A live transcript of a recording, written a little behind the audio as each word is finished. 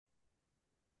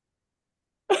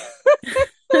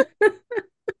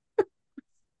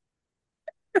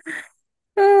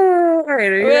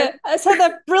right. Are you ready? I said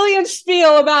that brilliant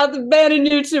spiel about the man who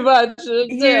knew too much.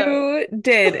 Yeah. You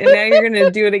did, and now you're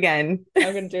gonna do it again.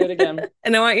 I'm gonna do it again.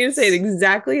 And I want you to say it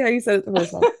exactly how you said it the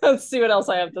first time. Let's see what else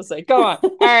I have to say. Go on.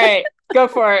 All right, go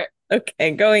for it.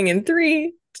 Okay, going in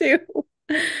three, two,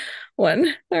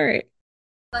 one. All right.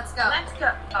 Let's go. Let's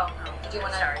go. Oh, no. Do you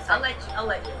want to? Sorry. I'll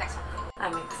let you. Next one.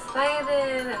 I'm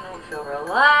excited and I feel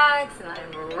relaxed and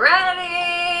I'm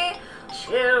ready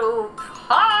to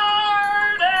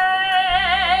party.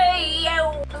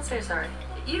 Don't say sorry.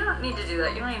 You don't need to do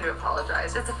that. You don't need to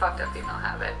apologize. It's a fucked up female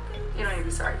habit. You don't need to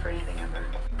be sorry for anything ever.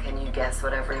 Can you guess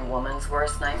what every woman's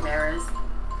worst nightmare is?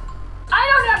 I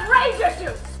don't have rage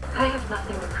issues. I have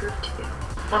nothing to prove to you.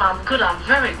 When I'm good, I'm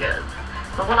very good.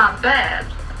 But when I'm bad,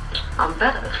 I'm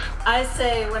better. I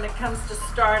say when it comes to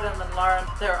stardom and Lauren,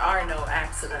 there are no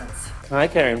accidents. Hi,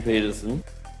 Karen Peterson.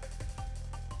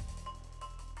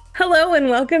 Hello and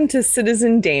welcome to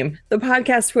Citizen Dame, the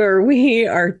podcast where we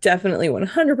are definitely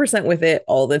 100% with it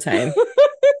all the time.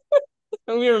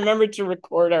 And we remembered to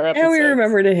record our episodes. And we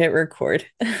remember to hit record.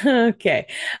 Okay.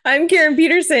 I'm Karen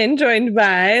Peterson, joined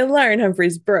by Lauren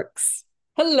Humphreys Brooks.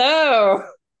 Hello.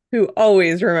 Who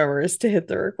always remembers to hit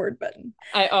the record button.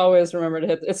 I always remember to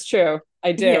hit. It's true.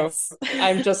 I do. Yes.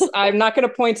 I'm not going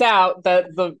to point out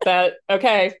that.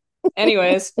 Okay.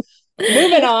 Anyways,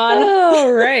 moving on.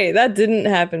 Oh, right. That didn't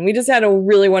happen. We just had a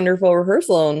really wonderful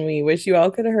rehearsal and we wish you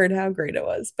all could have heard how great it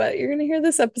was, but you're going to hear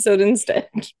this episode instead.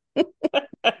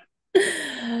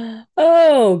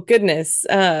 Oh, goodness.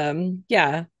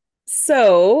 Yeah.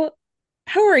 So,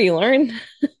 how are you, Lauren?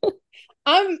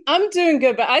 I'm doing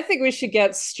good, but I think we should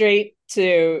get straight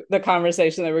to the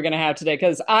conversation that we're going to have today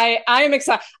because I am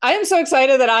excited. I am so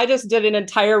excited that I just did an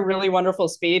entire really wonderful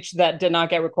speech that did not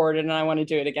get recorded, and I want to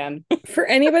do it again. For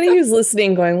anybody who's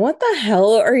listening, going, what the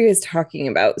hell are you guys talking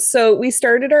about? So we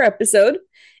started our episode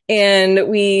and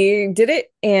we did it,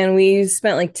 and we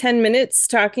spent like 10 minutes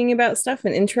talking about stuff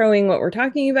and introing what we're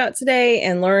talking about today.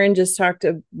 And Lauren just talked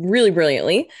really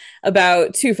brilliantly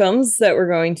about two films that we're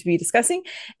going to be discussing.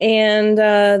 And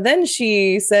then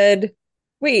she said,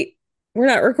 wait, we're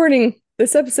not recording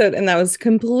this episode. And that was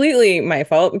completely my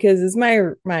fault because it's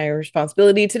my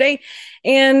responsibility today.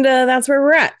 And that's where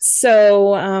we're at. So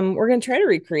we're going to try to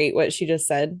recreate what she just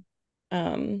said.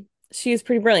 She is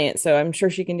pretty brilliant, so I'm sure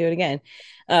she can do it again.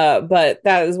 But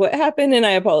that is what happened, and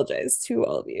I apologize to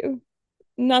all of you.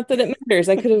 Not that it matters.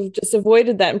 I could have just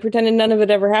avoided that and pretended none of it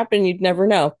ever happened. You'd never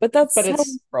know. But that's how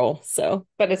we roll. So,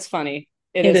 but it's funny.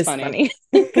 It is funny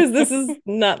because this is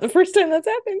not the first time that's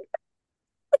happened.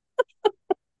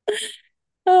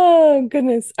 Oh,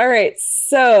 goodness. All right.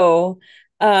 So,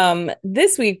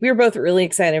 this week we were both really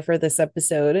excited for this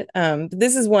episode.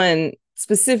 This is one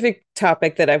specific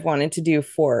topic that I've wanted to do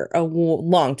for a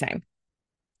long time.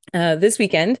 This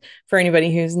weekend, for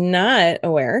anybody who's not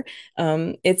aware,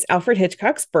 it's Alfred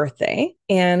Hitchcock's birthday,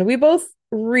 and we both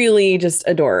really just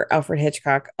adore Alfred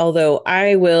Hitchcock, although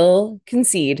I will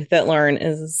concede that Lauren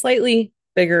is a slightly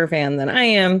bigger fan than I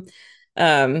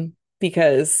am,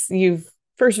 because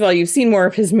first of all, you've seen more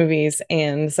of his movies,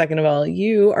 and second of all,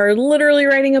 you are literally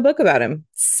writing a book about him.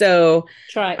 So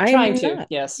trying to,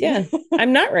 yes. Yeah,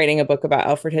 I'm not writing a book about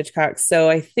Alfred Hitchcock.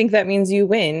 So I think that means you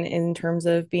win in terms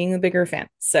of being a bigger fan.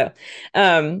 So,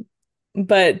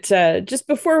 but just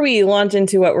before we launch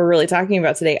into what we're really talking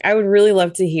about today, I would really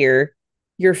love to hear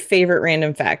your favorite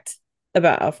random fact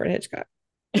about Alfred Hitchcock.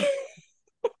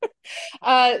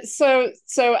 So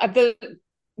at the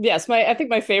Yes, I think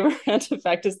my favorite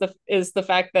effect is the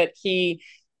fact that he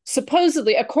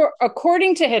supposedly,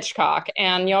 according to Hitchcock,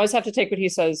 and you always have to take what he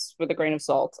says with a grain of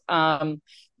salt,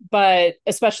 but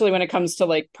especially when it comes to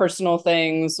like personal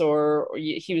things, or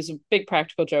he was a big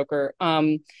practical joker.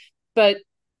 But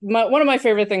one of my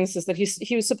favorite things is that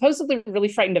he was supposedly really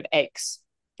frightened of eggs,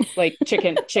 like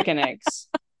chicken eggs,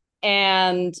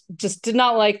 and just did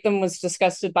not like them, was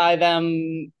disgusted by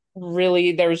them.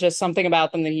 Really, there was just something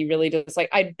about them that he really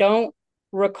disliked. I don't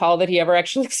recall that he ever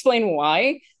actually explained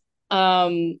why,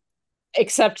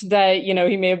 except that, you know,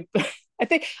 he may have I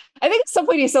think at some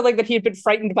point he said like that he had been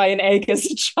frightened by an egg as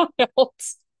a child,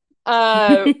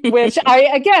 which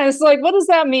again, it's like, what does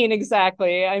that mean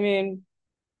exactly? I mean,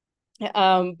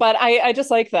 but I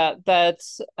just like that that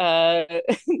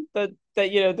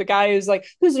you know, the guy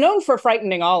who's known for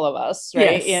frightening all of us,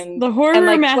 right? Yes, the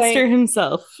horror master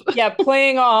himself. Yeah,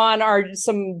 playing on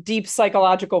some deep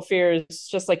psychological fears.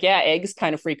 Just like, yeah, eggs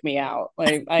kind of freak me out.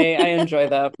 Like I enjoy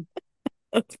that.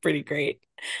 That's pretty great.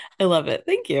 I love it.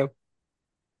 Thank you.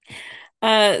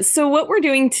 So what we're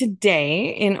doing today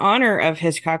in honor of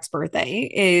Hitchcock's birthday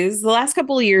is the last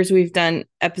couple of years we've done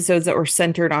episodes that were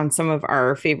centered on some of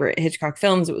our favorite Hitchcock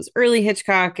films. It was early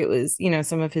Hitchcock. It was,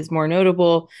 some of his more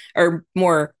notable or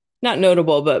more not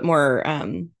notable, but more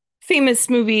famous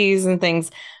movies and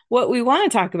things. What we want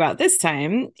to talk about this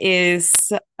time is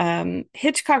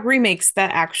Hitchcock remakes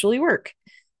that actually work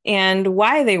and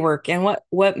why they work and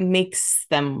what makes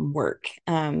them work.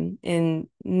 And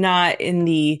not in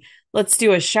the let's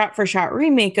do a shot for shot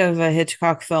remake of a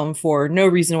Hitchcock film for no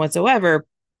reason whatsoever,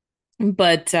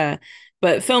 but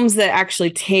films that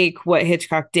actually take what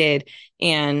Hitchcock did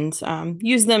and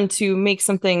use them to make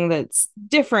something that's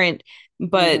different,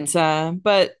 but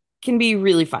can be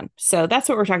really fun. So that's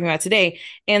what we're talking about today.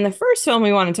 And the first film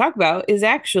we want to talk about is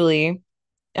actually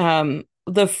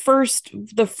the first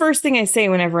thing I say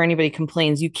whenever anybody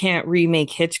complains you can't remake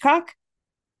Hitchcock.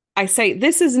 I say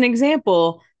this is an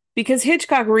example because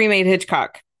Hitchcock remade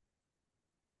Hitchcock.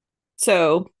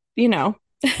 So,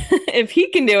 if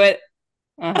he can do it,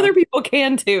 other people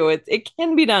can too. It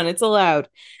can be done. It's allowed.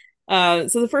 So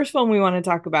the first film we want to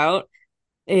talk about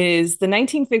is the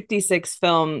 1956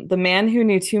 film The Man Who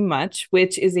Knew Too Much,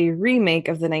 which is a remake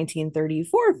of the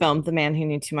 1934 film The Man Who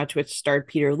Knew Too Much, which starred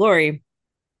Peter Lorre.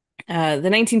 The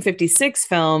 1956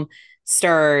 film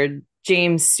starred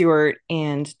James Stewart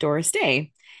and Doris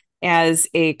Day. As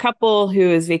a couple who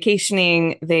is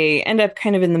vacationing, they end up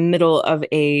kind of in the middle of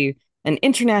an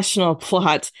international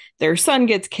plot. Their son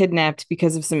gets kidnapped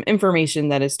because of some information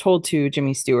that is told to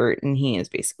Jimmy Stewart, and he is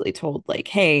basically told, like,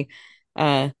 hey,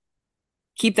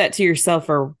 keep that to yourself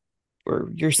or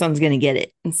your son's gonna get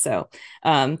it. And so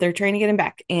they're trying to get him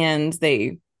back, and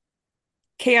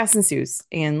chaos ensues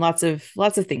and lots of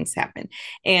things happen.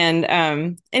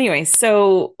 And anyway,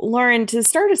 so Lauren, to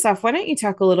start us off, why don't you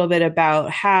talk a little bit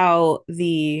about how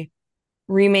the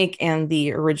remake and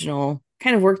the original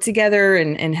kind of work together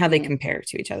and how they compare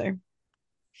to each other?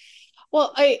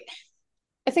 Well, I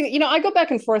think I go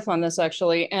back and forth on this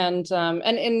actually, and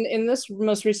in this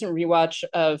most recent rewatch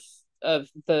of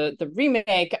the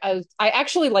remake, I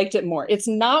actually liked it more. It's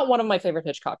not one of my favorite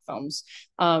Hitchcock films,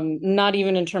 not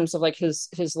even in terms of like his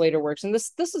later works. And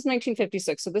this is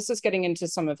 1956, so this is getting into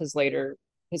some of his later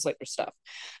stuff.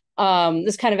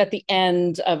 This kind of at the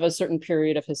end of a certain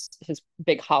period of his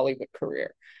big Hollywood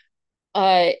career.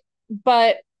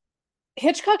 But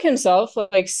Hitchcock himself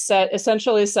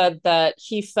essentially said that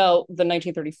he felt the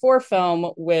 1934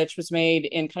 film, which was made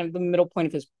in kind of the middle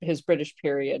point of his British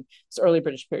period, his early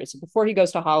British period, so before he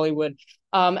goes to Hollywood,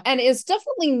 and is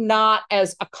definitely not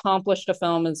as accomplished a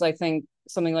film as I think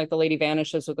something like The Lady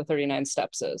Vanishes or The 39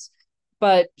 Steps is.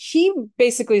 But he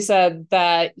basically said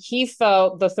that he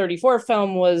felt the 34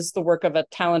 film was the work of a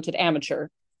talented amateur,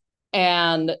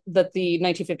 and that the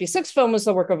 1956 film was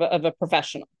the work of a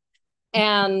professional.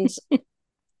 And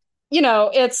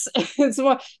it's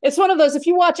one of those, if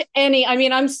you watch any, I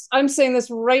mean, I'm saying this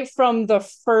right from the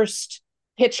first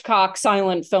Hitchcock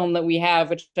silent film that we have,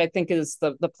 which I think is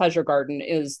the Pleasure Garden,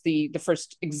 is the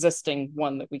first existing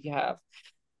one that we have.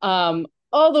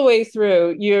 All the way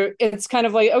through, it's kind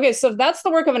of like, okay, so that's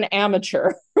the work of an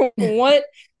amateur. What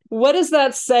does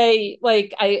that say?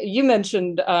 Like you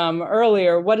mentioned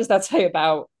earlier, what does that say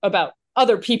about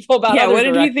other people, about other what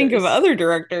directors? did he think of other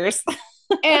directors?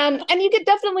 and you could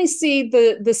definitely see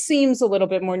the seams a little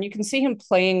bit more, and you can see him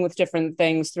playing with different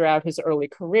things throughout his early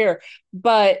career,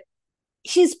 but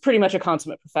he's pretty much a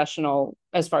consummate professional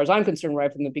as far as I'm concerned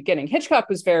right from the beginning. Hitchcock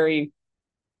was very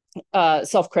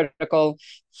self-critical.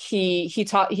 He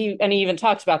even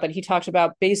talked about that. He talked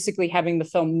about basically having the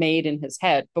film made in his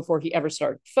head before he ever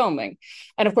started filming,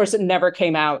 and of course it never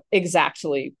came out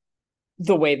exactly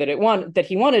the way that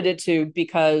he wanted it to,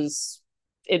 because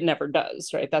it never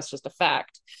does, right? That's just a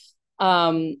fact.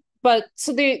 But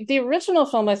so the original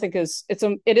film, I think,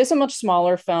 it is a much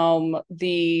smaller film.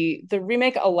 The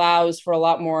remake allows for a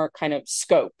lot more kind of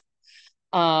scope.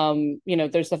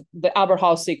 There's the Albert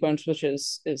Hall sequence, which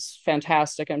is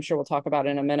fantastic. I'm sure we'll talk about it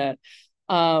in a minute.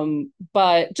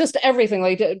 But just everything,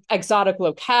 like exotic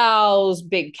locales,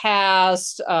 big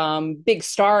cast, big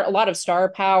star, a lot of star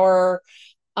power.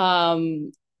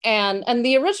 And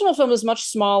the original film is much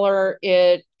smaller.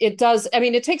 It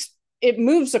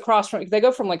moves across from, they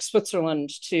go from like Switzerland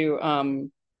to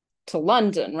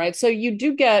London, right? So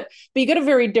you get a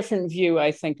very different view,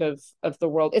 I think, of the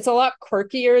world. It's a lot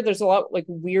quirkier. There's a lot like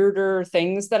weirder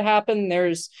things that happen.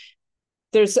 There's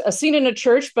a scene in a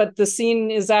church, but the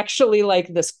scene is actually like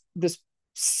this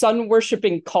sun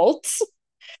worshipping cult.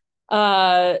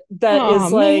 That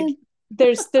is like, man.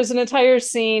 There's an entire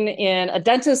scene in a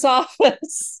dentist's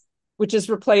office which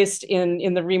is replaced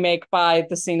in the remake by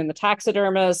the scene in the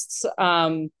taxidermists.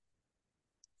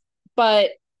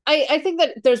 But I think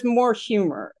that there's more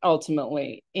humor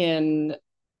ultimately in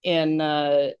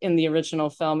the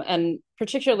original film, and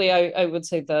particularly I would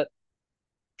say that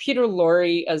Peter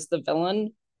Lorre as the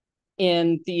villain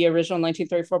in the original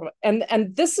 1934,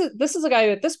 and this is a guy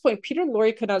who, at this point, Peter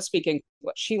Lorre could not speak English.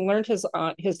 He learned his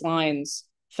lines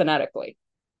phonetically,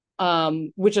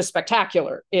 which is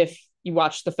spectacular if you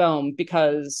watch the film,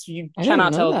 because you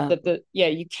cannot tell that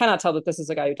you cannot tell that this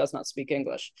is a guy who does not speak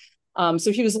English.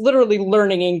 So he was literally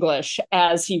learning English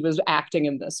as he was acting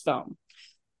in this film.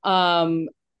 And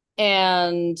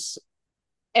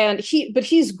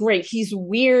he's great. He's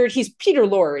weird. He's Peter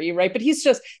Lorre, right? But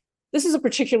this is a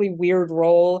particularly weird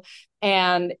role,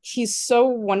 and he's so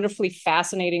wonderfully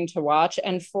fascinating to watch.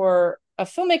 And for a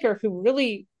filmmaker who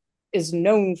really is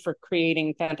known for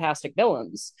creating fantastic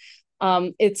villains,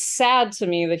 it's sad to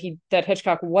me that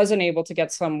Hitchcock wasn't able to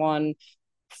get someone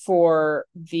for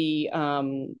the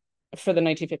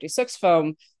 1956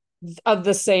 film of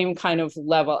the same kind of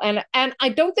level. And I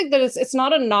don't think that it's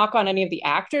not a knock on any of the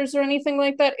actors or anything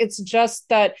like that. It's just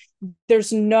that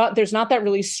there's not that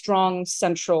really strong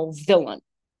central villain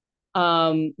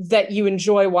that you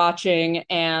enjoy watching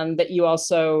and that you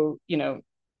also,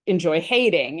 enjoy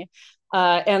hating.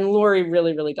 And Lorre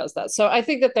really, really does that. So I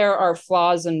think that there are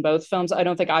flaws in both films. I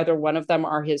don't think either one of them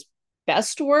are his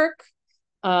best work.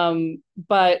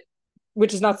 But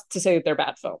which is not to say that they're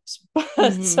bad films,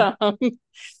 but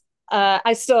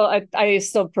I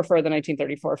still prefer the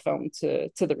 1934 film to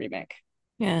the remake.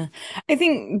 Yeah. I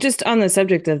think, just on the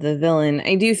subject of the villain,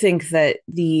 I do think that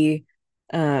the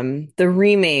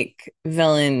remake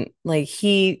villain, like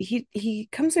he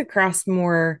comes across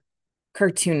more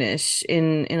cartoonish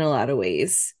in a lot of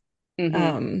ways.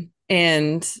 And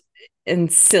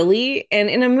silly, and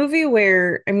in a movie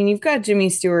where, I mean, you've got Jimmy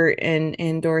Stewart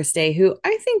and Doris Day, who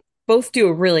I think both do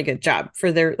a really good job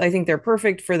I think they're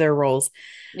perfect for their roles.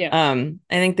 I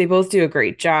think they both do a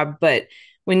great job, but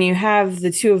when you have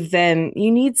the two of them,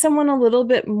 you need someone a little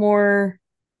bit more,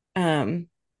 I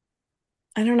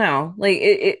don't know,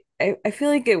 like I feel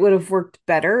like it would have worked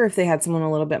better if they had someone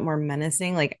a little bit more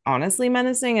menacing, like honestly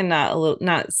menacing, and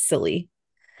not silly.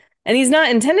 And he's not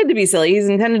intended to be silly. He's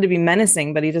intended to be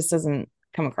menacing, but he just doesn't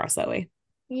come across that way.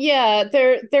 Yeah,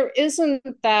 there isn't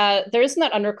that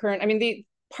undercurrent. I mean, the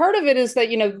part of it is that,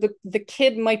 the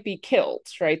kid might be killed,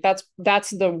 right? That's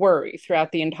the worry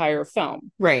throughout the entire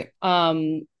film. Right.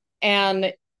 And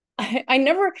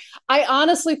I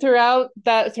honestly, throughout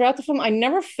the film, I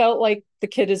never felt like the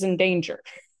kid is in danger,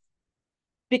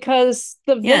 because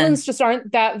the villains just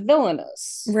aren't that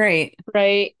villainous. Right.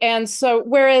 Right. And so,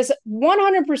 whereas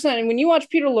 100%, and when you watch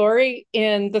Peter Lorre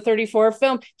in the 34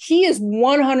 film, he is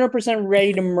 100%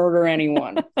 ready to murder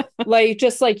anyone.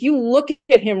 Just like you look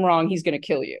at him wrong, he's going to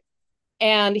kill you.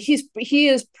 And he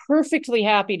is perfectly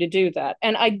happy to do that.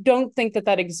 And I don't think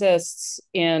that exists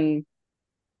in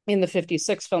the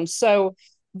 56 film. So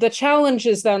the challenge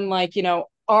is then,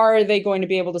 are they going to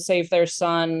be able to save their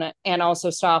son and also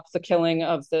stop the killing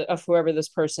of whoever this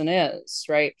person is,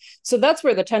 right? So that's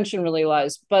where the tension really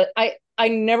lies. But I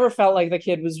never felt like the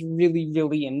kid was really,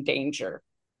 really in danger.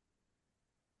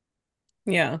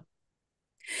 Yeah,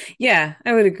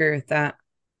 I would agree with that.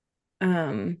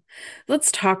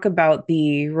 Let's talk about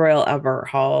the Royal Albert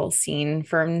Hall scene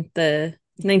from the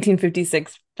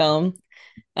 1956 film.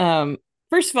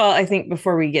 First of all, I think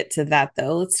before we get to that,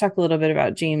 though, let's talk a little bit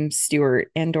about James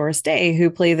Stewart and Doris Day, who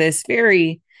play this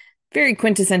very, very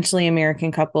quintessentially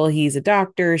American couple. He's a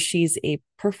doctor, she's a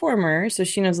performer, so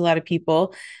she knows a lot of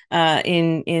people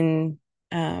in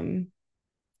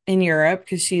Europe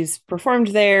because she's performed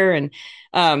there. And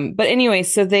but anyway,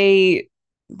 so they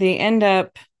end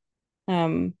up.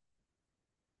 I'm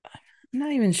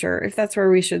not even sure if that's where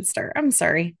we should start. I'm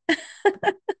sorry.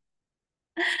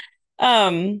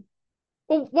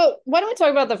 Well, why don't we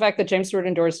talk about the fact that James Stewart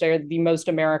and Doris Day are the most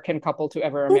American couple to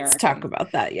ever American? Let's talk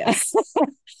about that, yes.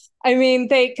 I mean,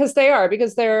 because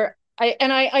they're,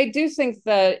 I do think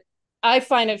that I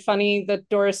find it funny that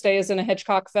Doris Day is in a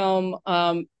Hitchcock film.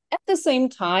 At the same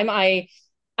time, I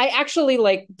actually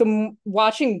like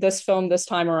watching this film this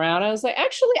time around. I was like,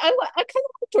 actually, I kind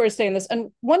of like Doris Day in this.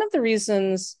 And one of the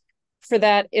reasons for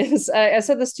that is, I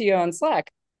said this to you on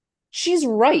Slack, she's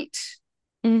right.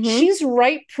 Mm-hmm. She's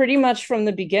right pretty much from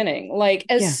the beginning.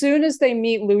 As soon as they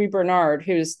meet Louis Bernard,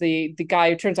 who's the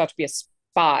guy who turns out to be a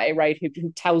spy, right?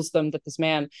 Who tells them that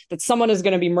someone is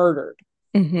going to be murdered,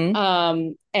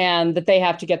 and that they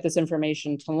have to get this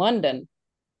information to London.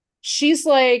 She's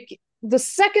like, the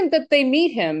second that they meet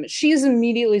him, she's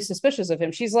immediately suspicious of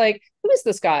him. She's like, who is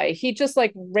this guy? He just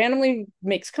like randomly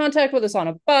makes contact with us on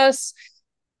a bus.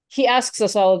 He asks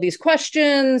us all of these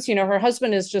questions. You know, her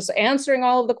husband is just answering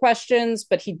all of the questions,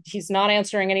 but he's not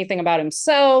answering anything about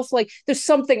himself. Like, there's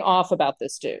something off about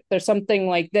this dude. There's something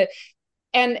like that.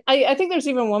 And I think there's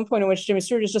even one point in which Jimmy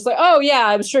Stewart is just like, oh yeah,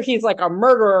 I'm sure he's like a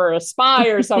murderer or a spy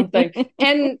or something.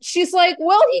 And she's like,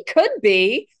 well, he could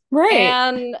be.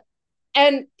 Right.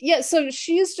 And yeah, so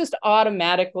she's just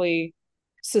automatically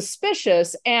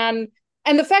suspicious. And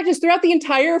the fact is, throughout the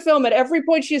entire film, at every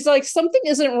point, she's like, something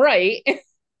isn't right.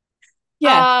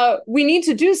 Yeah. We need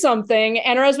to do something.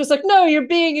 And her husband's like, no, you're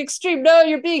being extreme. No,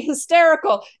 you're being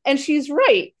hysterical. And she's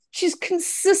right. She's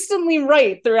consistently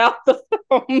right throughout the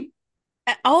film.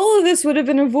 All of this would have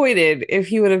been avoided if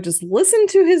he would have just listened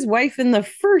to his wife in the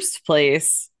first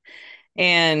place.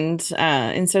 And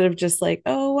instead of just like,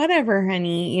 oh, whatever,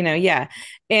 honey, yeah.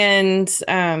 And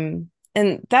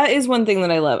that is one thing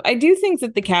that I love. I do think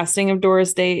that the casting of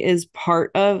Doris Day is part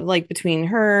of, like, between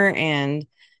her and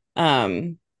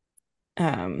um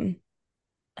um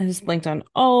I just blanked on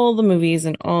all the movies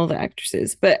and all the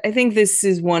actresses, but I think this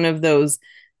is one of those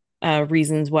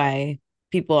reasons why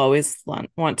people always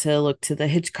want to look to the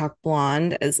Hitchcock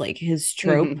blonde as like his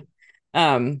trope.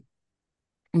 Um,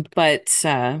 but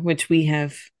which we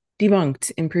have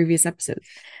debunked in previous episodes.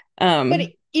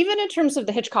 But even in terms of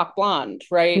the Hitchcock blonde,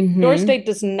 right? Doris Mm-hmm. Day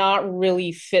does not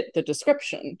really fit the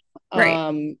description.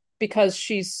 Right. Because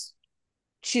she's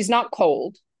not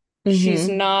cold. She's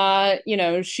Mm-hmm.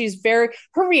 not, she's very,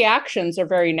 her reactions are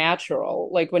very natural.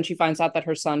 Like when she finds out that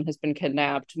her son has been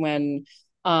kidnapped, when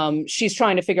she's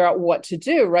trying to figure out what to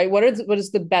do, right? What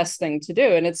is the best thing to do?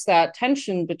 And it's that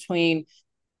tension between,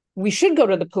 we should go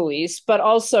to the police, but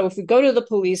also if we go to the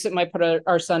police, it might put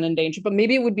our son in danger. But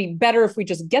maybe it would be better if we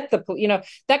just get the police.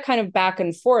 That kind of back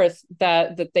and forth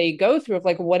that they go through of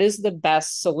like, what is the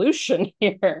best solution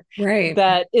here Right.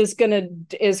 that is gonna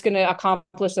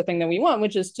accomplish the thing that we want,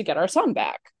 which is to get our son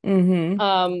back.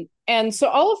 Mm-hmm. And so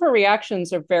all of her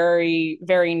reactions are very,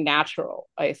 very natural,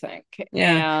 I think.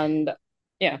 Yeah. And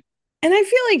yeah, And I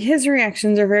feel like his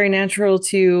reactions are very natural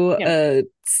to yeah. a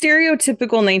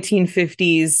stereotypical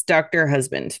 1950s doctor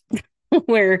husband,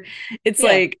 where it's Yeah.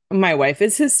 like, my wife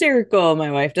is hysterical.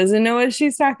 My wife doesn't know what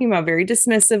she's talking about. Very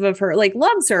dismissive of her, like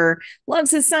loves her, loves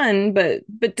his son, but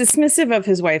dismissive of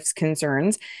his wife's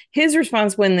concerns. His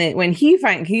response when he's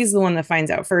the one that finds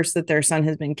out first that their son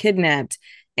has been kidnapped,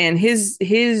 and his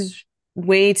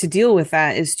way to deal with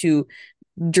that is to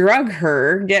drug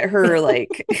her, get her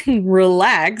like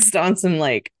relaxed on some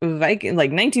like Viking, like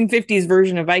 1950s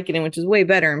version of Vicodin, which is way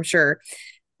better, I'm sure.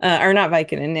 Or not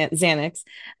Vicodin, Xanax.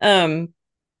 Um,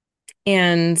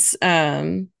 and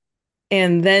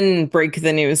and then break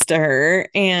the news to her.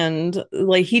 And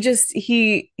like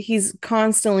he's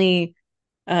constantly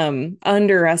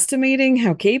underestimating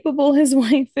how capable his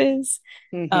wife is.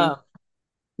 Mm-hmm. Um,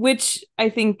 which I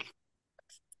think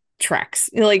tracks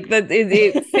like that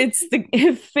it fits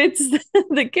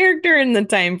the character and the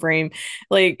time frame.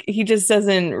 Like he just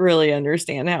doesn't really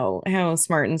understand how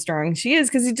smart and strong she is,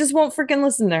 because he just won't freaking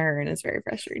listen to her, and it's very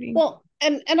frustrating. Well,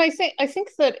 and I think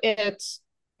that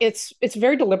it's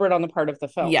very deliberate on the part of the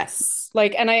film. Yes.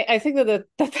 Like, and I think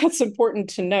that's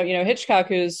important to note.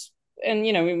 Hitchcock is, and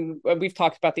we've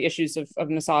talked about the issues of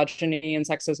misogyny and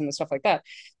sexism and stuff like that,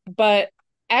 but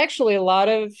actually a lot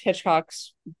of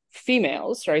Hitchcock's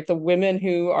females, right, the women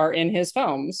who are in his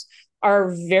films,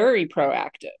 are very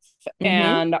proactive Mm-hmm.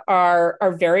 and are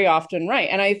very often right.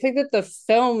 And I think that the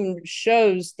film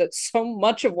shows that so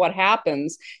much of what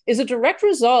happens is a direct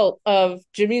result of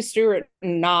Jimmy Stewart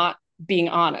not being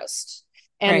honest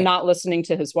and Right. not listening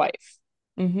to his wife.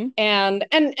 Mm-hmm. And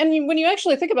when you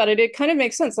actually think about it, it kind of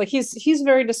makes sense. Like he's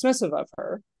very dismissive of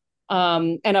her.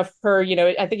 And of her,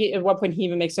 I think at one point he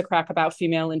even makes a crack about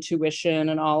female intuition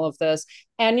and all of this.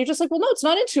 And you're just like, well, no, it's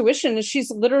not intuition. She's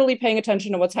literally paying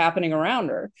attention to what's happening around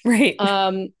her. Right.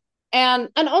 And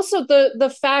also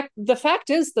the fact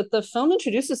is that the film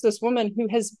introduces this woman who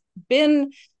has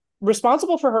been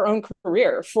responsible for her own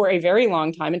career for a very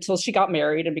long time until she got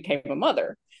married and became a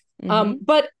mother. Mm-hmm.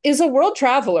 But is a world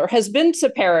traveler, has been to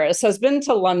Paris, has been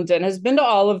to London, has been to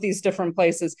all of these different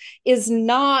places, is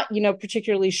not,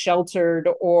 particularly sheltered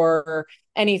or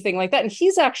anything like that. And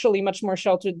he's actually much more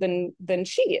sheltered than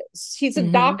she is. He's a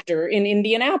Mm-hmm. doctor in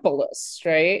Indianapolis,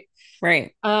 right?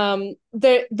 Right.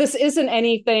 This isn't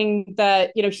anything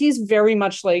that, he's very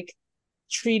much like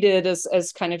treated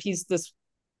as kind of, he's this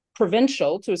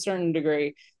provincial to a certain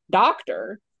degree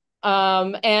doctor.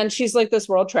 And she's like this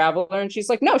world traveler, and she's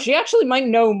like, no, she actually might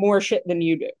know more shit than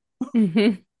you do.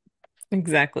 Mm-hmm.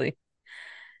 Exactly.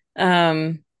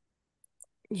 Um,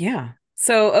 yeah.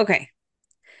 So, okay.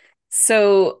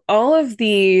 So all of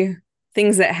the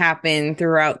things that happen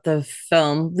throughout the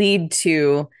film lead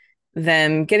to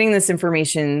them getting this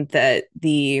information that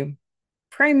the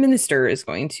prime minister is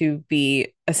going to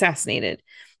be assassinated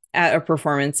at a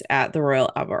performance at the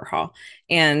Royal Albert Hall.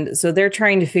 And so they're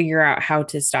trying to figure out how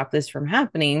to stop this from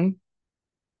happening.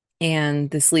 And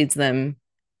this leads them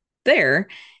there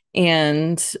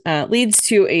and leads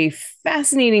to a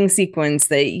fascinating sequence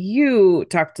that you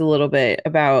talked a little bit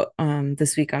about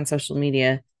this week on social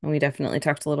media. And we definitely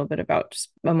talked a little bit about just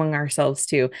among ourselves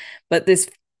too. But this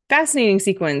fascinating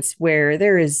sequence where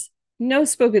there's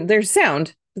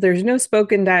sound, but there's no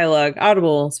spoken dialogue,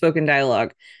 audible spoken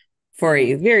dialogue for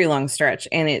a very long stretch.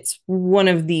 And it's one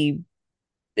of the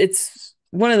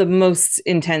most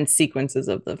intense sequences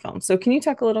of the film. So can you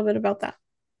talk a little bit about that?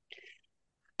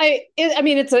 I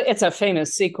mean, it's a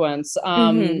famous sequence.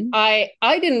 Mm-hmm.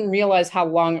 I didn't realize how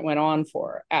long it went on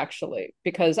for, actually,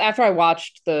 because after I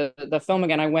watched the film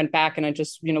again, I went back and I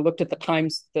just looked at the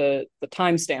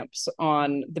timestamps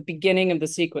on the beginning of the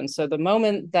sequence. So the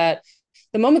moment that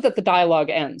the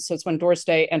dialogue ends, so it's when Doris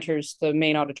Day enters the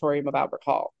main auditorium of Albert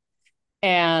Hall,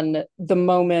 and the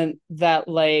moment that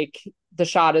the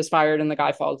shot is fired and the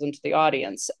guy falls into the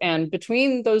audience, and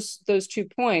between those 2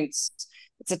 points,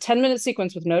 it's a 10-minute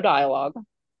sequence with no dialogue.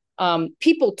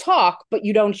 People talk, but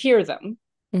you don't hear them.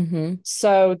 Mm-hmm.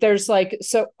 So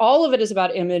so all of it is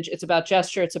about image. It's about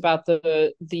gesture. It's about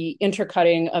the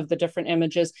intercutting of the different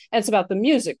images. And it's about the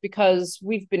music, because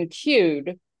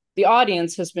the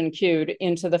audience has been cued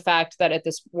into the fact that at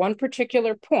this one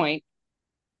particular point,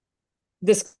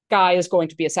 this guy is going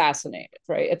to be assassinated,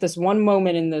 right? At this one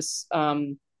moment in this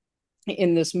symphony,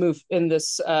 this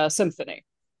man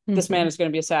Mm-hmm. is going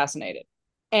to be assassinated,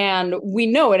 and we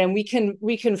know it, and we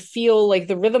can feel like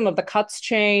the rhythm of the cuts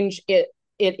change.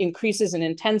 It increases in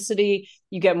intensity.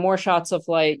 You get more shots of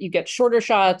you get shorter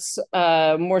shots,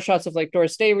 more shots of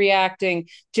Doris Day reacting,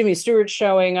 Jimmy Stewart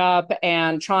showing up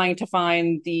and trying to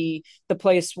find the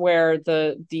place where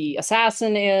the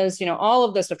assassin is. All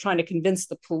of this of trying to convince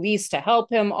the police to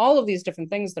help him. All of these different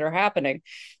things that are happening.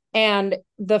 And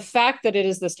the fact that it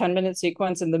is this 10-minute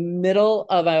sequence in the middle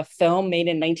of a film made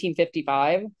in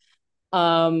 1955,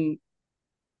 um,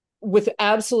 with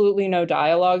absolutely no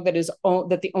dialogue,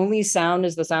 that the only sound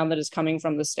is the sound that is coming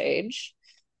from the stage.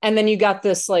 And then you got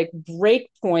this break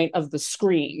point of the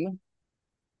scream.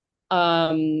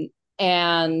 Um,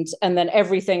 and then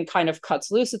everything kind of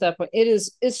cuts loose at that point.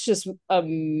 It's just a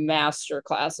master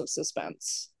class of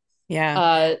suspense.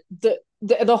 Yeah.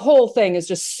 The whole thing is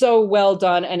just so well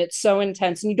done, and it's so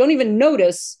intense, and you don't even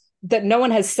notice that no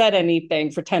one has said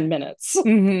anything for 10 minutes.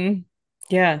 Mm-hmm.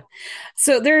 Yeah.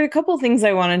 So there are a couple of things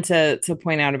I wanted to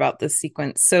point out about this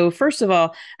sequence. So first of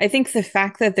all, I think the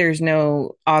fact that there's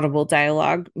no audible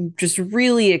dialogue just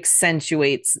really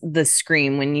accentuates the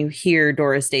scream when you hear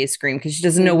Doris Day scream, because she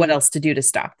doesn't know what Mm-hmm. else to do to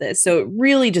stop this. So it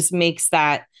really just makes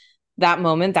that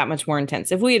moment that much more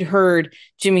intense. If we had heard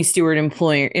Jimmy Stewart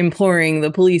imploring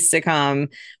the police to come,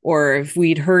 or if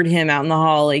we'd heard him out in the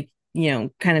hall,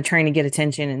 kind of trying to get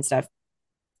attention and stuff,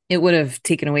 it would have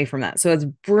taken away from that. So it's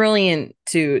brilliant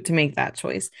to make that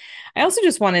choice. I also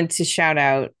just wanted to shout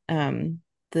out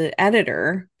the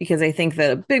editor, because I think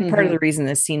that a big part of Mm-hmm. the reason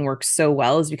this scene works so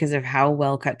well is because of how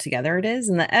well cut together it is.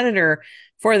 And the editor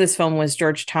for this film was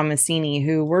George Tomasini,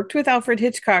 who worked with Alfred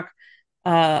Hitchcock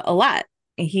a lot.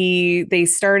 They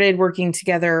started working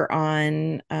together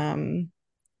on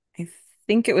I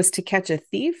think it was To Catch a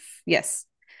Thief. Yes,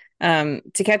 To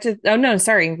Catch a oh no,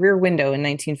 sorry, Rear Window in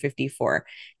 1954.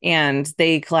 And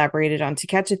they collaborated on To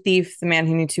Catch a Thief, The Man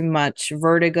Who Knew Too Much,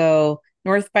 Vertigo,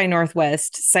 North by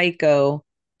Northwest, Psycho,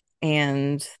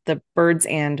 and The Birds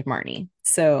and Marnie.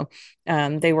 So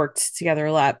they worked together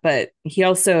a lot, but he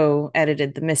also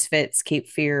edited The Misfits, Cape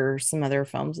Fear, some other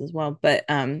films as well. But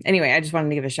anyway, I just wanted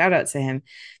to give a shout out to him,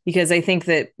 because I think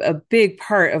that a big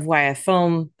part of why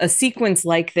a sequence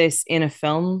like this in a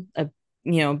film,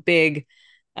 big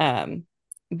um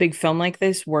big film like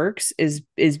this works is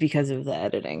because of the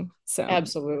editing. So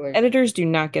Absolutely. editors do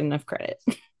not get enough credit.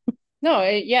 No,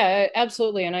 yeah,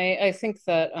 absolutely. And I think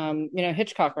that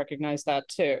Hitchcock recognized that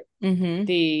too. Mm-hmm.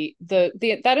 The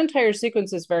that entire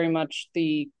sequence is very much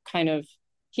the kind of,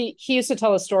 he used to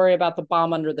tell a story about the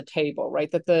bomb under the table,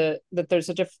 right? That there's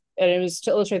and it was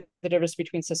to illustrate the difference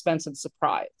between suspense and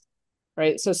surprise,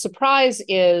 right? So surprise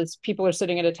is people are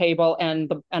sitting at a table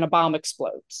and a bomb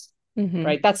explodes, Mm-hmm.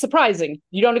 right? That's surprising.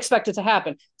 You don't expect it to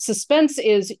happen. Suspense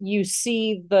is you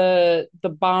see the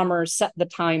bomber set the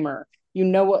timer you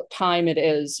know what time it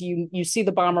is, you see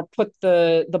the bomber put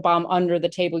the bomb under the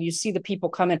table, you see the people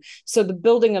come in. So the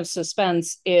building of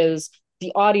suspense is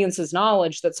the audience's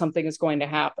knowledge that something is going to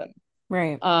happen,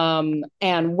 Right.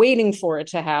 and waiting for it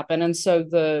to happen. And so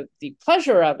the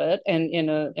pleasure of it, and in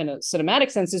a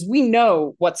cinematic sense, is we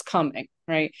know what's coming,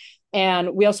 right?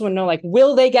 And we also want to know, like,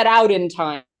 will they get out in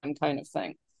time, kind of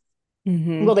thing.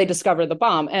 Mm-hmm. Will they discover the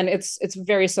bomb? And it's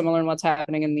very similar in what's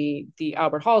happening in the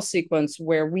Albert Hall sequence,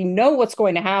 where we know what's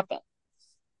going to happen.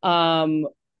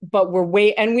 But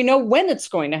and we know when it's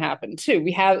going to happen too.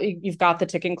 You've got the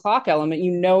ticking clock element.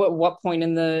 You know at what point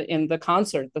in the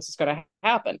concert this is going to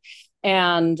happen,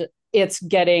 and it's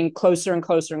getting closer and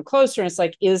closer and closer. And it's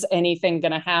like, is anything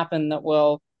going to happen that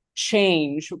will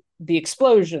change the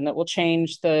explosion, that will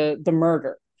change the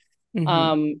murder?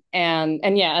 Mm-hmm.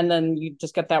 And yeah, and then you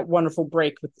just get that wonderful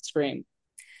break with the scream.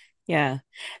 Yeah.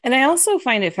 And I also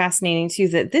find it fascinating too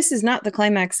that this is not the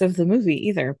climax of the movie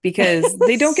either, because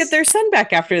they don't get their son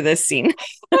back after this scene.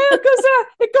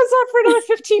 It goes on for another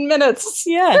 15 minutes.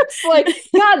 Yeah. It's like,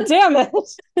 God damn it.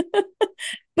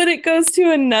 But it goes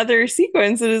to another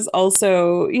sequence that is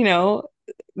also,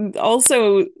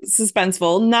 also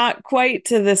suspenseful, not quite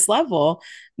to this level,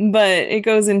 but it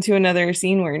goes into another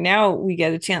scene where now we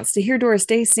get a chance to hear Doris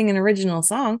Day sing an original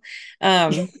song.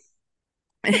 And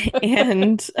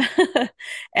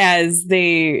as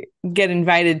they get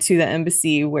invited to the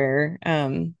embassy where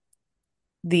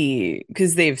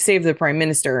because they've saved the prime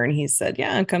minister and he said,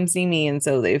 yeah, come see me. And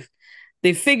so they've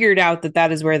figured out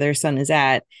that is where their son is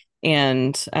at.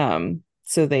 And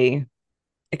so they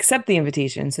accept the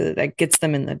invitation, so that gets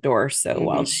them in the door. So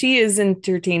while she is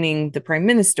entertaining the prime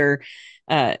minister,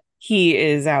 he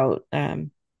is out,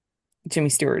 Jimmy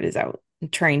Stewart is out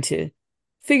trying to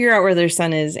figure out where their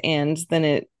son is, and then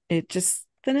it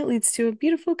leads to a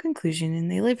beautiful conclusion and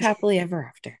they live happily ever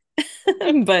after.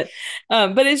 But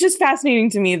it's just fascinating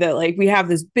to me that, like, we have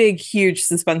this big, huge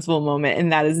suspenseful moment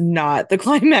and that is not the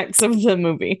climax of the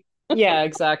movie. Yeah,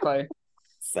 exactly.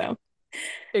 So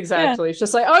exactly. Yeah. It's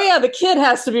just like, oh yeah, the kid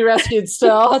has to be rescued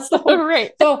still. That's the whole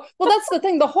right. So, well, that's the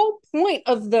thing. The whole point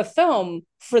of the film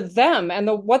for them, and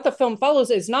what the film follows,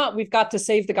 is not we've got to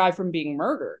save the guy from being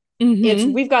murdered. Mm-hmm. It's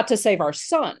we've got to save our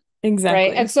son. Exactly.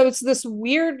 Right. And so it's this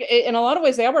weird, in a lot of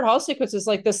ways, the Albert Hall sequence is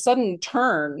like this sudden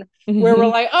turn where we're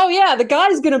like, oh yeah, the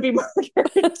guy's going to be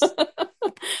murdered.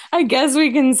 I guess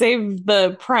we can save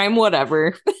the prime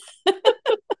whatever.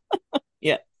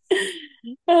 Yeah.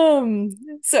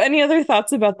 So any other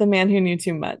thoughts about The Man Who Knew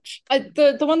Too Much?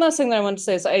 The one last thing that I want to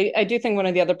say is I do think one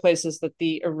of the other places that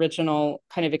the original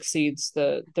kind of exceeds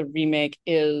the remake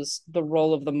is the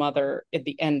role of the mother at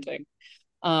the ending.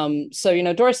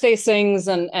 So Doris Day sings,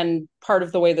 and part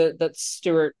of the way that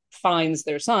Stewart finds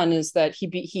their son is that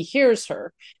he hears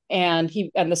her, and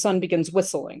the son begins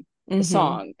whistling the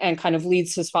song and kind of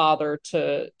leads his father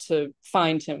to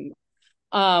find him.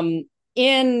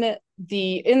 In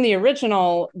the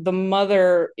original, the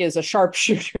mother is a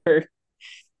sharpshooter,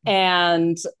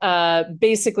 and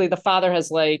basically the father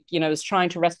has is trying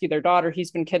to rescue their daughter. He's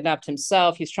been kidnapped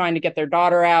himself. He's trying to get their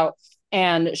daughter out,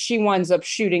 and she winds up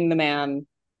shooting the man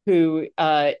who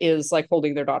is like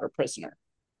holding their daughter prisoner.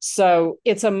 So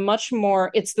it's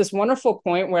it's this wonderful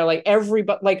point where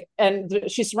everybody and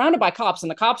she's surrounded by cops, and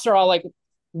the cops are all like,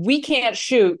 we can't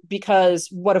shoot because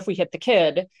what if we hit the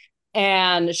kid?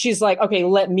 And she's like, okay,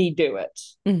 let me do it.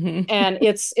 And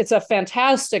it's a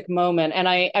fantastic moment. And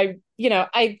I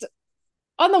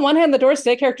on the one hand, the Doris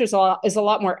Day character is a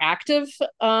lot more active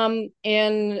in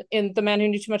The Man Who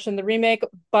Knew Too Much in the remake,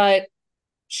 but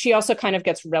she also kind of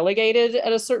gets relegated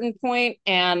at a certain point,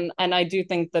 and I do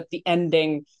think that the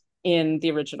ending in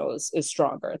the original is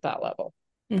stronger at that level.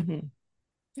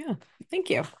 Yeah, thank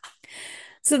you.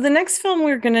 So the next film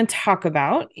we're going to talk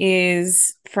about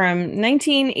is from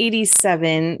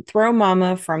 1987, Throw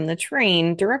Momma from the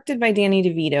Train, directed by Danny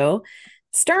DeVito,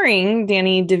 starring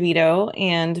Danny DeVito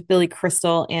and Billy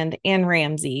Crystal and Anne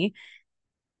Ramsey.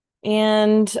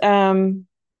 And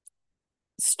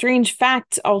strange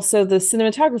fact, also the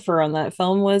cinematographer on that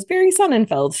film was Barry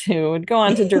Sonnenfeld, who would go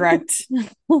on to direct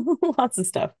lots of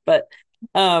stuff. But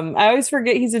I always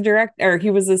forget he's a director, or he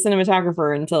was a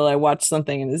cinematographer, until I watch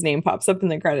something and his name pops up in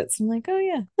the credits. I'm like, oh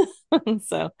yeah.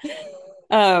 So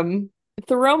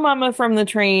Throw Momma from the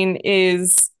Train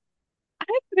is, I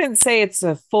wouldn't say it's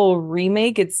a full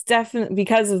remake. It's definitely,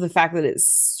 because of the fact that it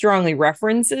strongly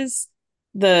references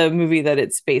the movie that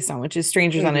it's based on, which is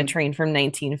Strangers on a Train from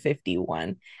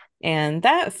 1951. And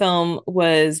that film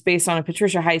was based on a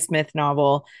Patricia Highsmith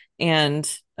novel, and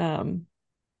the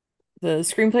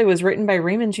screenplay was written by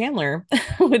Raymond Chandler,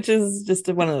 which is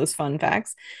just one of those fun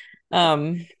facts.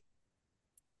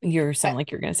 You sound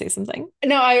like you're going to say something.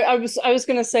 No, I was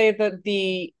going to say that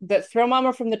that Throw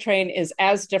Momma from the Train is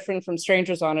as different from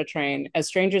Strangers on a Train as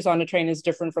Strangers on a Train is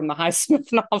different from the Highsmith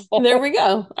There novel. we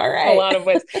go. All A right. lot of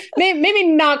ways. Maybe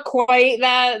not quite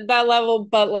that level,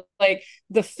 but like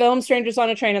the film Strangers on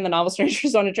a Train and the novel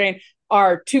Strangers on a Train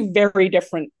are two very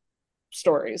different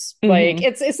stories. Like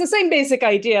Mm-hmm. it's the same basic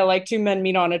idea. Like two men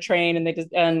meet on a train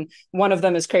and one of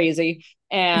them is crazy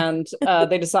and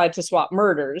they decide to swap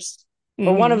murders.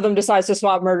 Or one of Mm-hmm. them decides to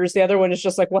swap murders. The other one is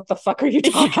just like, what the fuck are you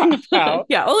talking Yeah. about?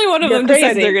 Yeah. Only one of You're them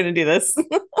decides they're crazy. going to do this.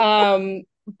 um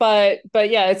but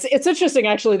yeah, it's interesting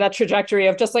actually, that trajectory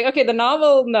of just like, okay, the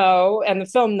novel no and the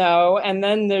film no, and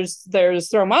then there's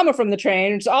Throw Momma from the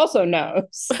Train, which also no.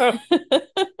 So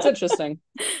it's interesting.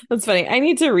 That's funny. I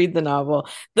need to read the novel.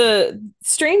 The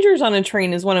Strangers on a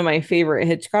Train is one of my favorite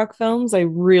Hitchcock films. I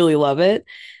really love it.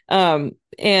 And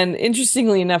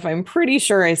interestingly enough, I'm pretty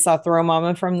sure I saw Throw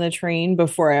Momma from the Train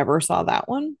before I ever saw that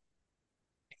one.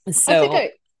 I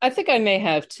think So, I may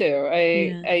have too.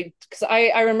 yeah. Because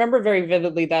I remember very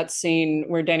vividly that scene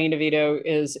where Danny DeVito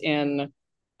is in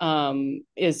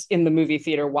the movie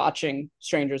theater watching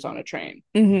Strangers on a Train.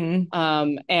 Hmm.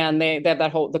 And they have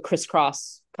that whole the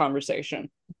crisscross conversation.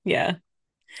 Yeah.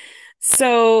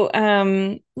 So,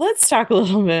 let's talk a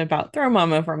little bit about Throw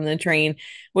Mama from the Train,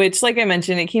 which, like I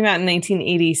mentioned, it came out in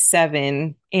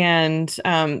 1987. And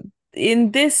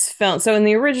in this film, so in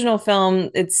the original film,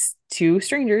 it's two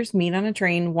strangers meet on a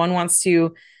train. One wants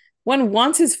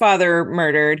his father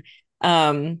murdered.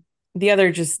 The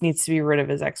other just needs to be rid of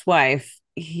his ex-wife.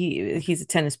 He's a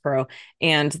tennis pro,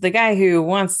 and the guy who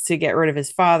wants to get rid of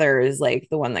his father is like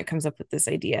the one that comes up with this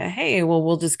idea. Hey, well,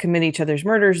 we'll just commit each other's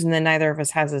murders, and then neither of us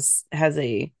has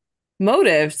a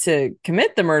motive to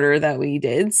commit the murder that we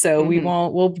did, so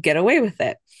Mm-hmm. we'll get away with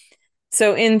it.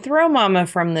 So in Throw Mama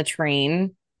from the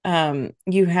Train,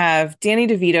 you have Danny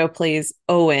DeVito plays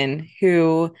Owen,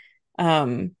 who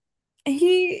um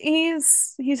he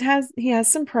has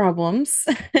some problems,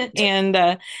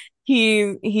 and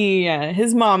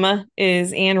his mama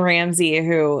is Anne Ramsey,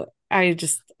 who I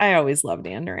always loved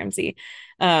Anne Ramsey.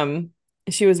 Um,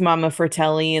 she was Mama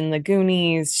Fratelli in the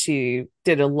Goonies. She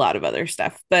did a lot of other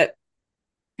stuff, but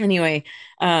anyway,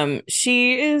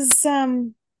 she is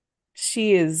an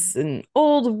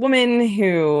old woman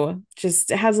who just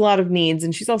has a lot of needs,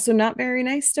 and she's also not very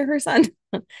nice to her son.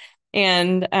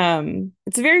 And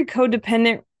it's a very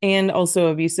codependent and also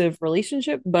abusive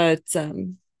relationship, but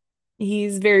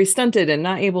he's very stunted and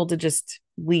not able to just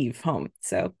leave home.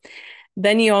 So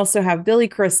then you also have Billy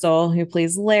Crystal, who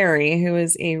plays Larry, who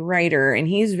is a writer, and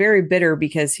he's very bitter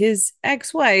because his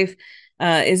ex-wife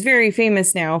is very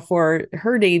famous now for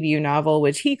her debut novel,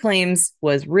 which he claims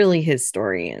was really his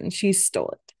story, and she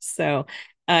stole it. So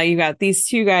you got these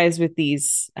two guys with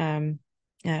these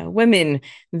women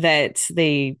that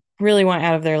they really want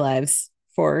out of their lives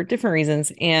for different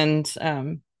reasons, and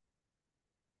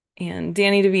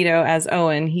Danny DeVito as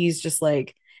Owen, he's just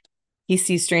like he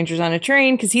sees strangers on a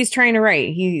train because he's trying to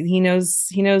write. He knows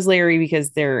Larry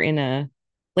because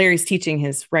Larry's teaching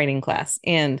his writing class,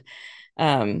 and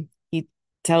he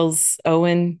tells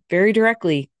Owen very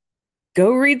directly,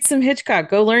 "Go read some Hitchcock,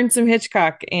 go learn some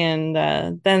Hitchcock, and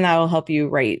then that will help you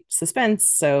write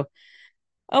suspense." So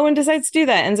Owen decides to do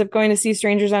that. Ends up going to see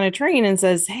strangers on a train and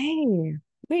says, "Hey,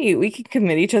 wait, we could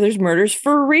commit each other's murders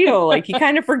for real." Like he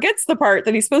kind of forgets the part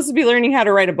that he's supposed to be learning how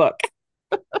to write a book.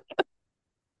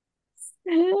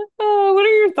 What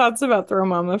are your thoughts about Throw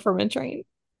Mama from a Train?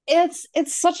 It's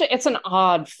an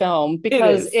odd film It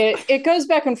because is. it goes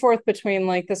back and forth between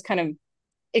like this kind of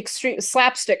extreme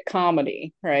slapstick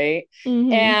comedy, right?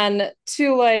 Mm-hmm. And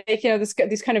to like,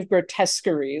 these kind of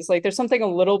grotesqueries. Like there's something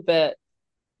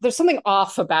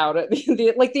off about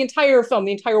it. Like the entire film,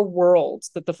 the entire world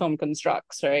that the film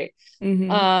constructs, right?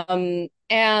 Mm-hmm.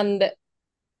 And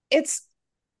it's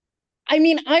I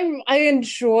mean, I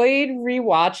enjoyed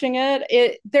rewatching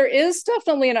it. There is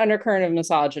definitely an undercurrent of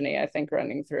misogyny, I think,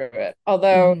 running through it.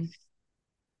 Although Mm-hmm.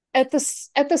 at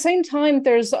the same time,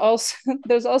 there's also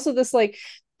this like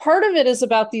part of it is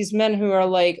about these men who are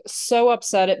like so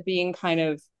upset at being kind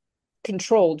of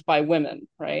controlled by women,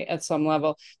 right? At some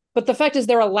level. But the fact is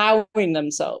they're allowing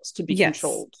themselves to be Yes.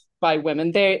 controlled by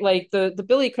women. They like the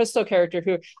Billy Crystal character,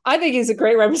 who I think is a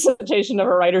great representation of a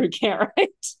writer who can't write.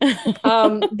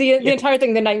 The Yeah. entire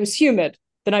thing, the night was humid,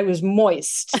 the night was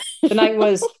moist, the night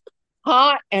was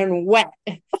hot and wet.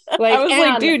 I Like, was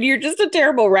like, and dude, you're just a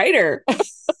terrible writer.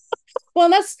 well,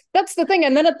 that's the thing.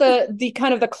 And then at the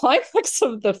kind of the climax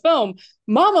of the film,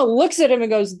 Mama looks at him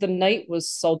and goes, "The night was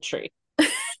sultry."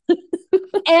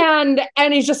 And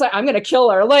he's just like, "I'm gonna kill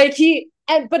her." Like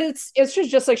but it's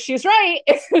just like she's right.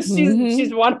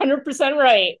 She's 100%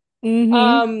 right. Mm-hmm.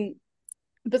 Um,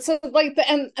 but so like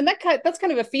that's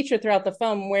kind of a feature throughout the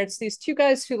film where it's these two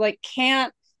guys who like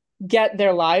can't get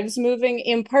their lives moving,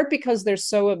 in part because they're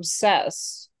so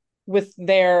obsessed with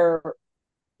their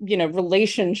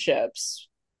relationships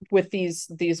with these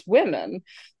women,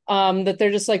 that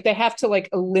they're just like they have to like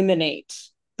eliminate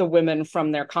the women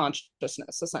from their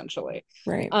consciousness essentially.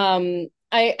 Right.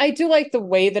 I do like the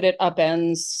way that it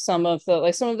upends some of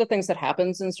the things that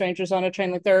happens in Strangers on a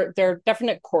Train. Like there are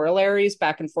definite corollaries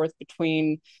back and forth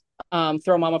between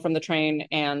Throw Mama from the Train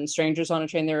and Strangers on a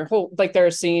Train. There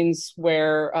are scenes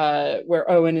where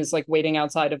Owen is like waiting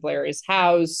outside of Larry's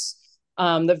house,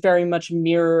 that very much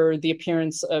mirror the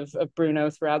appearance of Bruno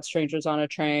throughout Strangers on a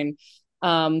Train.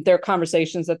 There are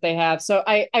conversations that they have. So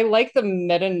I like the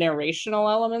meta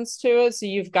narrational elements to it. So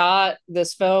you've got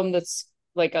this film that's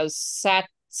like a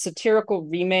satirical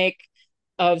remake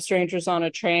of Strangers on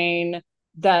a Train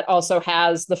that also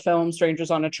has the film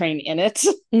Strangers on a Train in it.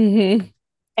 Mm-hmm.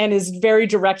 And is very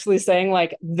directly saying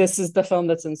like this is the film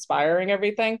that's inspiring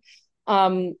everything.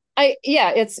 It's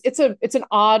an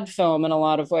odd film in a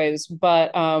lot of ways,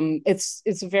 but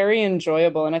it's very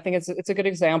enjoyable, and I think it's a good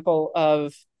example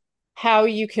of how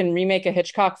you can remake a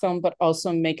Hitchcock film but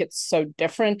also make it so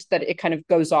different that it kind of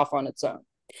goes off on its own.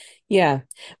 Yeah,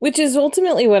 which is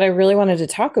ultimately what I really wanted to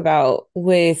talk about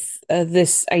with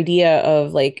this idea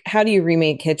of like how do you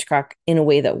remake Hitchcock in a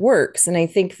way that works? And I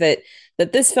think that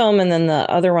this film and then the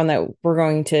other one that we're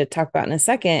going to talk about in a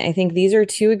second, I think these are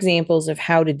two examples of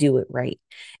how to do it right.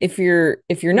 If you're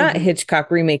not Hitchcock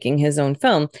remaking his own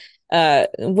film,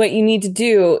 what you need to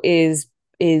do is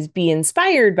be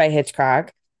inspired by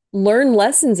Hitchcock, learn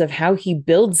lessons of how he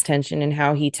builds tension and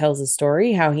how he tells a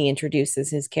story, how he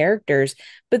introduces his characters,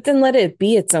 but then let it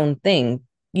be its own thing.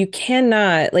 You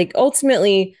cannot, like,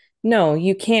 ultimately, no,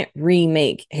 you can't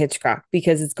remake Hitchcock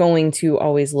because it's going to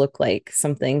always look like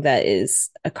something that is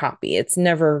a copy. It's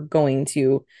never going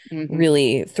to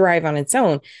really thrive on its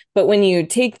own. But when you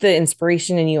take the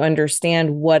inspiration and you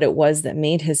understand what it was that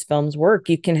made his films work,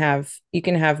 you can have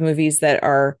movies that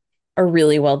are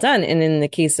really well done. And in the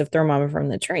case of Throw Mama from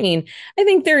the Train, I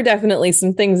think there are definitely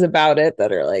some things about it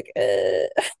that are like, I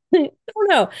don't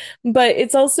know, but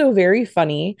it's also very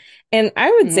funny. And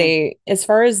I would say, as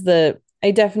far as I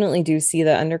definitely do see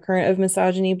the undercurrent of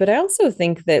misogyny, but I also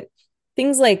think that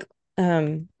things like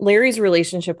Larry's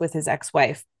relationship with his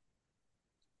ex-wife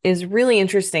is really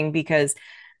interesting because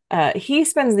he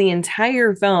spends the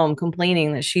entire film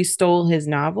complaining that she stole his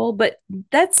novel, but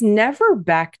that's never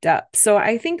backed up. So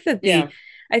I think that the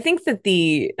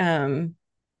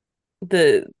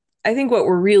I think what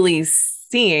we're really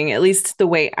seeing, at least the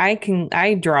way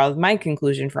I draw my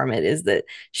conclusion from it, is that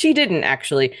she didn't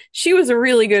actually. She was a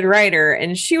really good writer,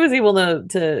 and she was able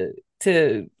to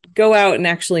go out and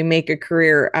actually make a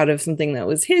career out of something that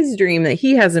was his dream that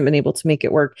he hasn't been able to make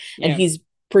it work, and he's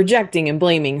projecting and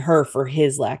blaming her for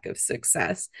his lack of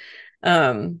success.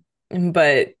 But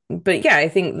yeah, I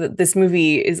think that this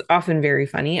movie is often very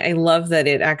funny. I love that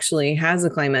it actually has a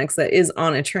climax that is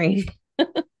on a train.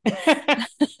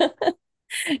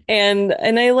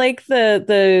 And I like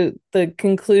the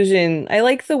conclusion. I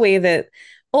like the way that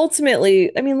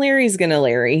ultimately, I mean, Larry's gonna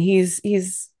Larry. He's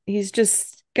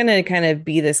just gonna kind of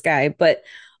be this guy, but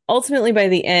ultimately by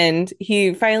the end,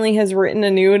 he finally has written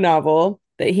a new novel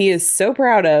that he is so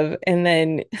proud of, and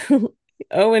then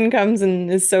Owen comes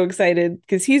and is so excited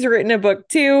because he's written a book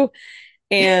too,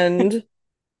 and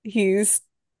he's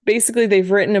basically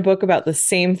they've written a book about the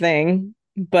same thing,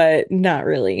 but not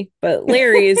really. But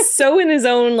Larry is so in his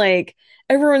own, like,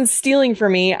 everyone's stealing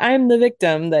from me, I'm the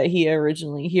victim, that he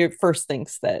first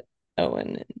thinks that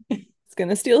Owen is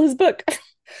gonna steal his book.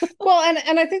 Well,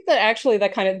 and I think that actually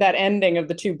that kind of that ending of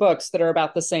the two books that are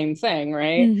about the same thing,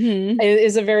 right,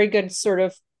 is a very good sort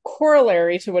of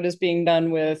corollary to what is being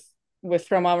done with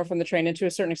Throw Mama from the Train, and to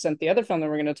a certain extent the other film that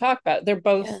we're going to talk about. They're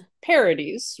both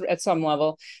parodies at some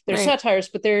level. They're satires,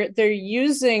 but they're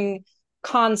using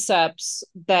concepts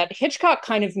that Hitchcock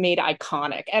kind of made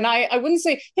iconic. And I wouldn't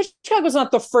say Hitchcock was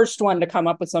not the first one to come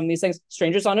up with some of these things.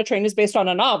 Strangers on a Train is based on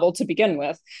a novel to begin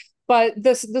with. But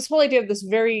this whole idea of this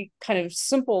very kind of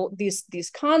simple, these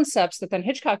concepts that then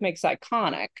Hitchcock makes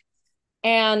iconic,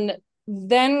 and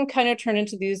then kind of turn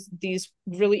into these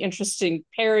really interesting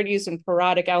parodies and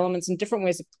parodic elements and different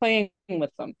ways of playing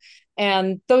with them.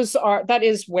 And that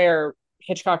is where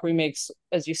Hitchcock remakes,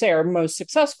 as you say, are most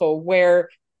successful, where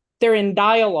they're in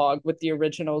dialogue with the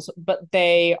originals, but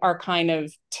they are kind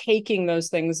of taking those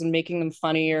things and making them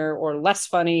funnier or less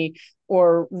funny,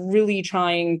 or really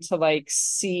trying to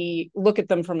look at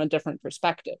them from a different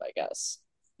perspective, I guess.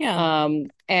 Yeah.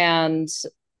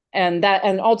 And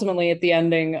ultimately at the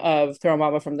ending of Throw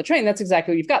Momma from the Train, that's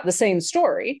exactly what you've got, the same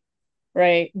story,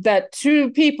 right? That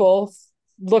two people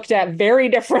looked at very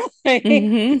differently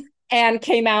Mm-hmm. and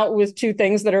came out with two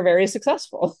things that are very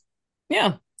successful.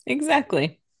 Yeah,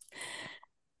 exactly.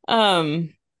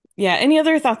 Um, yeah. Any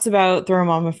other thoughts about Throw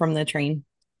Mama from the Train?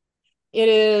 It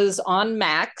is on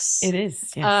Max. It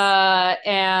is, yes.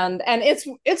 And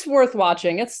it's worth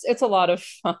watching. It's a lot of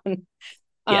fun.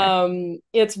 Yeah.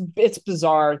 It's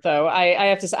bizarre though. I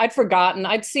have to say I'd forgotten.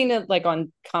 I'd seen it like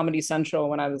on Comedy Central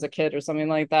when I was a kid or something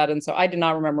like that, and so I did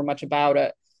not remember much about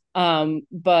it.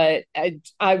 But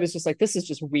I was just like, this is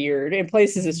just weird. In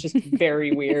places, it's just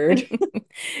very weird.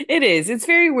 It is. It's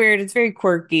very weird. It's very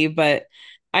quirky, but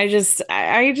I just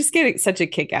get such a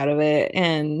kick out of it.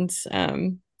 And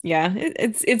yeah,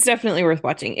 it's definitely worth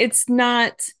watching. It's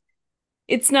not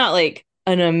like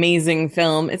an amazing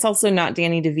film. It's also not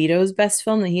Danny DeVito's best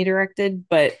film that he directed,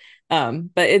 but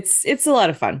it's a lot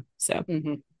of fun. So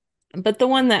Mm-hmm. but the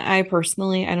one that I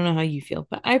don't know how you feel,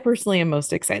 but I personally am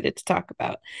most excited to talk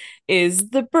about is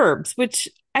The Burbs, which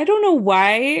I don't know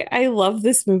why I love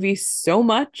this movie so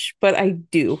much, but I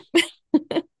do.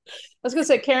 I was gonna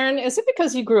say, Karen, is it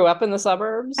because you grew up in the I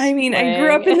suburbs? mean, I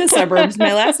grew up Like, in the suburbs.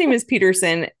 My last name is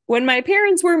Peterson. When my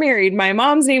parents were married, my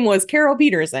mom's name was Carol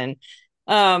Peterson.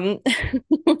 Um,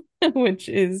 which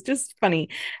is just funny.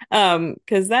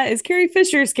 Because that is Carrie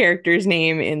Fisher's character's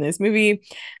name in this movie,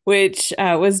 which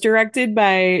was directed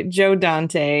by Joe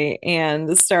Dante and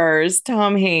the stars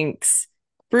Tom Hanks,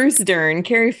 Bruce Dern,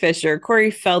 Carrie Fisher,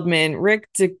 Corey Feldman, Rick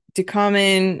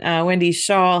DeCommon, Wendy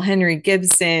Shaw, Henry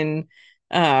Gibson.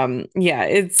 Yeah,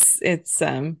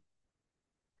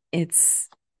 it's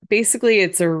basically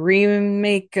it's a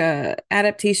remake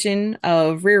adaptation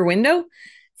of Rear Window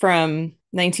from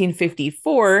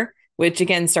 1954, which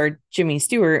again starred Jimmy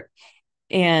Stewart,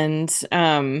 and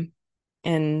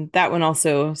that one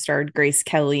also starred Grace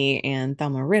Kelly and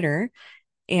Thelma Ritter.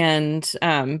 And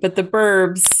but The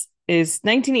Burbs is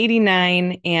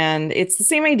 1989, and it's the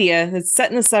same idea. It's set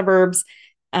in the suburbs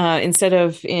instead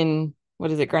of in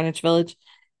what is it, Greenwich Village,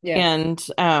 yeah.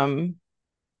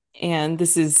 and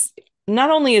this is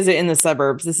not only is it in the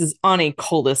suburbs, this is on a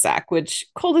cul-de-sac, which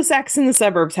cul-de-sacs in the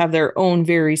suburbs have their own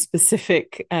very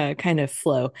specific kind of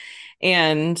flow.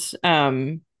 And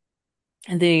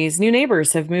these new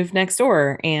neighbors have moved next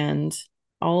door, and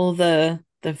all the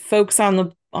folks on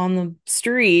the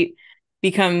street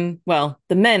become, well,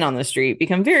 the men on the street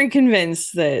become very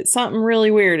convinced that something really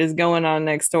weird is going on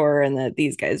next door, and that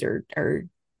these guys are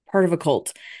part of a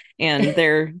cult, and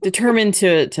they're determined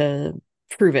to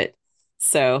prove it.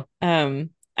 So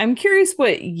I'm curious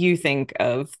what you think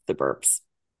of The Burbs.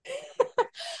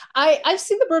 I've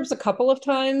seen The Burbs a couple of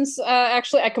times.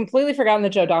 Actually, I completely forgotten that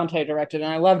Joe Dante directed,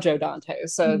 and I love Joe Dante,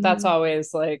 so that's Mhm.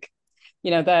 always like,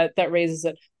 that raises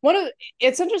it.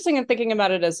 It's interesting in thinking about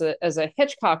it as a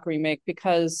Hitchcock remake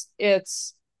because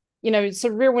it's, so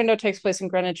Rear Window takes place in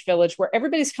Greenwich Village where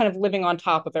everybody's kind of living on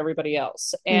top of everybody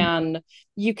else, Mhm. and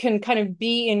you can kind of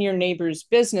be in your neighbor's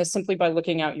business simply by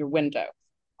looking out your window.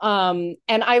 And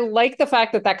I like the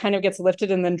fact that that kind of gets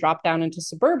lifted and then dropped down into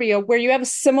suburbia where you have a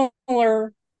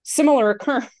similar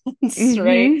occurrence,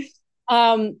 right?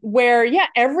 Mhm. Where yeah,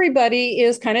 everybody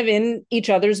is kind of in each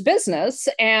other's business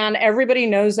and everybody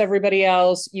knows everybody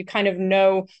else. You kind of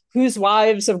know whose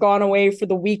wives have gone away for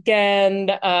the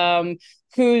weekend,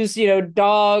 whose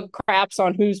dog craps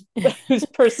on whose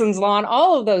person's lawn,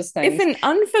 all of those If things. an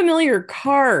unfamiliar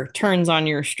car turns on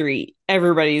your street,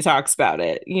 everybody talks about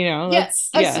it. Yeah, That's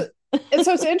yeah. and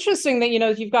so it's interesting that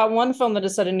you've got one film that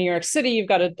is set in New York City, you've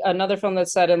got another film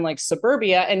that's set in like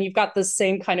suburbia, and you've got the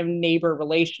same kind of neighbor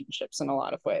relationships in a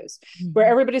lot of ways, where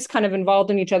Mhm. everybody's kind of involved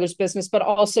in each other's business, but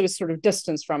also is sort of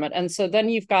distanced from it. And so then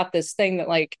you've got this thing that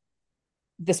like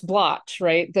this blotch,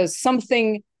 right? There's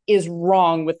something is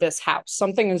wrong with this house.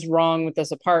 Something is wrong with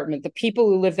this apartment. The people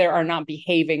who live there are not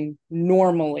behaving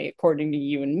normally, according to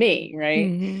you and me, right?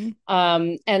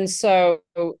 Mhm. And so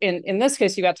in this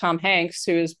case, you got Tom Hanks,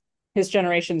 who is his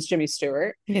generation's Jimmy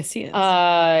Stewart, Yes, he is.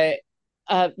 uh,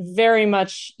 very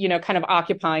much, kind of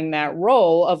occupying that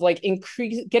role of like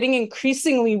getting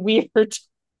increasingly weird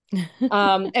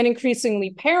and increasingly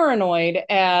paranoid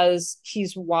as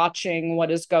he's watching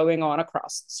what is going on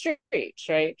across the street,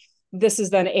 right? This is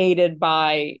then aided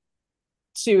by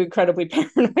two incredibly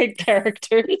paranoid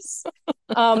characters,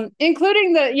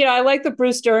 including I like that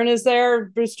Bruce Dern is there.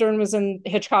 Bruce Dern was in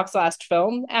Hitchcock's last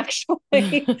film,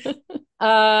 actually,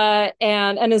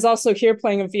 and is also here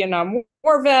playing a Vietnam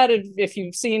War vet. If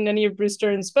you've seen any of Bruce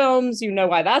Dern's films, you know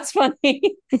why that's funny.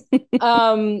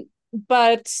 um,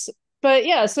 but but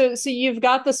yeah, so you've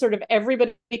got the sort of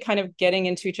everybody kind of getting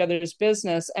into each other's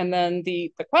business, and then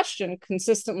the question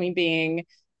consistently being,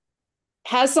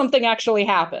 has something actually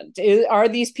happened? Are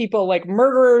these people like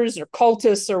murderers or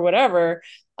cultists or whatever?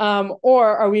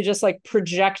 Or are we just like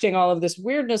projecting all of this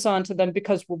weirdness onto them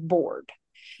because we're bored?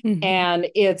 Mhm. And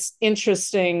it's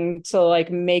interesting to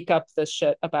like make up this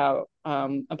shit about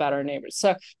our neighbors.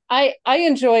 So I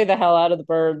enjoy the hell out of the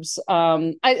Burbs.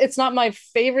 It's not my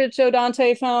favorite Joe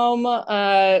Dante film,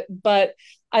 but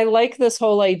I like this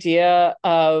whole idea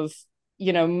of,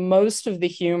 most of the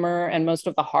humor and most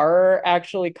of the horror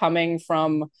actually coming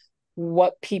from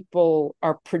what people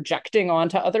are projecting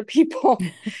onto other people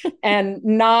and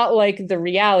not like the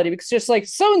reality, because just like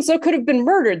so and so could have been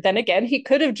murdered, then again he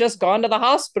could have just gone to the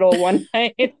hospital one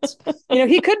night.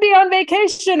 He could be on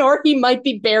vacation, or he might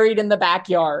be buried in the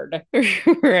backyard.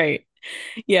 Right.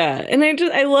 Yeah. And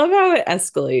I love how it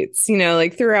escalates,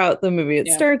 like throughout the movie. It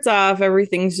Yeah. starts off,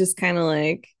 everything's just kind of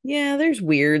like, yeah, there's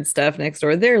weird stuff next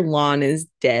door. Their lawn is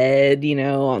dead,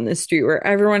 on the street where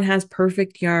everyone has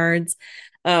perfect yards.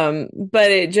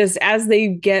 But it just, as they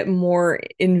get more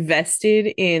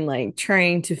invested in like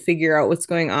trying to figure out what's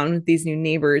going on with these new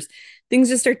neighbors, things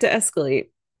just start to escalate.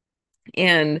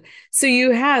 And so you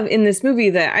have in this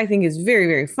movie that I think is very,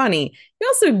 very funny. You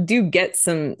also do get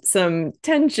some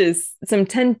tensious,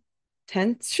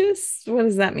 what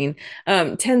does that mean?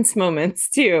 Tense moments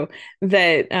too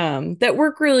that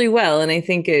work really well. And I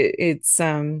think it's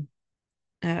uh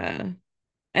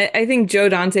I think Joe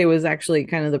Dante was actually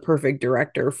kind of the perfect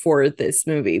director for this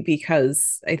movie,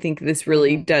 because I think this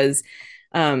really Mm-hmm. does.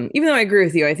 Even though I agree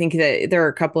with you, I think that there are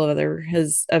a couple of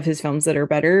his films that are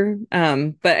better.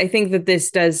 But I think that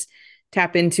this does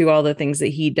tap into all the things that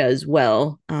he does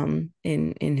well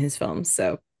in his films.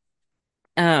 So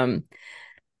um,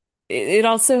 it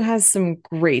also has some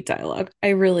great dialogue.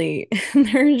 There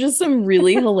are just some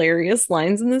really hilarious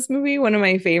lines in this movie. One of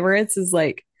my favorites is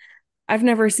like, I've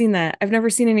never seen that. I've never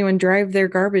seen anyone drive their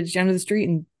garbage down to the street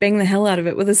and bang the hell out of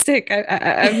it with a stick.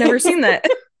 I've never seen that.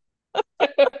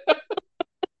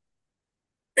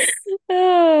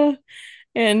 Oh,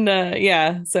 and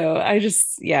yeah, so I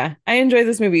enjoy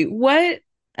this movie. What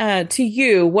to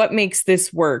you, what makes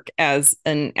this work as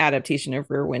an adaptation of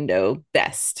Rear Window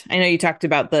best? I know you talked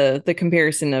about the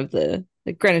comparison of the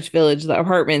Greenwich Village, the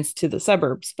apartments to the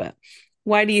suburbs, but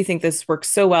why do you think this works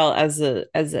so well as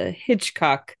a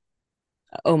Hitchcock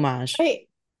homage?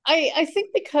 I think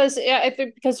because, yeah, I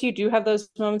think because you do have those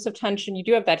moments of tension, you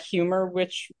do have that humor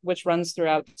which runs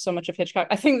throughout so much of Hitchcock.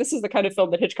 I think this is the kind of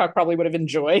film that Hitchcock probably would have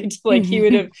enjoyed. Like he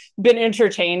would have been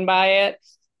entertained by it.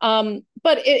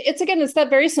 But it's that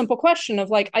very simple question of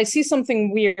like, I see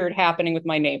something weird happening with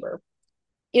my neighbor.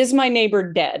 Is my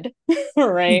neighbor dead?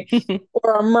 Right?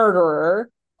 Or a murderer?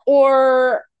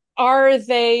 Or are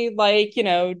they like,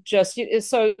 just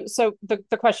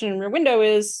the question in Rear Window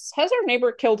is, has our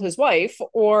neighbor killed his wife,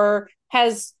 or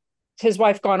has his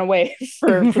wife gone away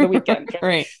for the weekend?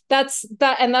 Right. That's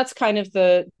kind of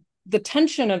the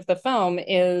tension of the film,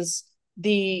 is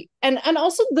the and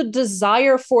also the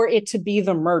desire for it to be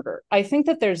the murder. I think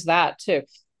that there's that too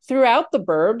throughout the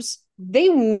Burbs. They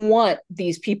want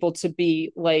these people to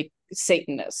be like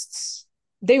Satanists.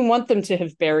 They want them to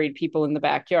have buried people in the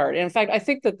backyard. And in fact, I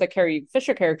think that the Carrie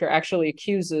Fisher character actually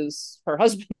accuses her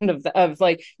husband of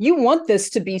like, you want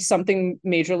this to be something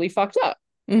majorly fucked up.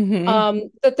 Mm-hmm.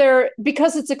 That they're,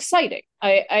 because it's exciting.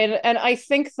 I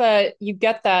think that you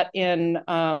get that in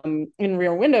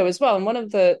Rear Window as well. And one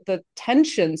of the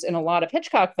tensions in a lot of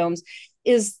Hitchcock films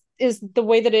is the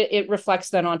way that it reflects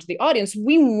then onto the audience.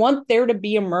 We want there to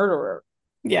be a murderer.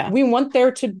 Yeah. We want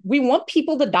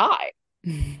people to die,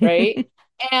 right?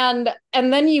 And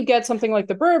then you get something like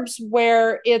the Burbs,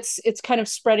 where it's kind of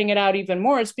spreading it out even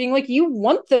more. It's being like, you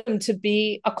want them to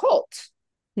be a cult,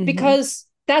 Mm-hmm. because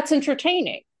that's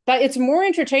entertaining. That it's more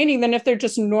entertaining than if they're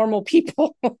just normal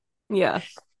people. Yeah.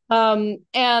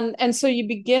 And so you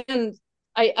begin.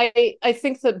 I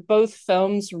think that both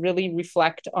films really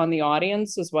reflect on the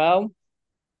audience as well,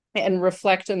 and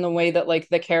reflect in the way that like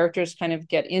the characters kind of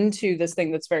get into this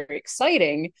thing that's very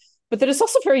exciting, but that it's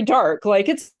also very dark. Like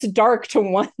it's dark to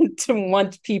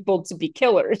want people to be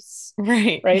killers,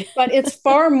 Right. right? But it's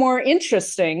far more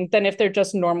interesting than if they're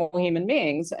just normal human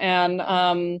beings.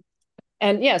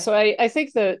 And yeah, so I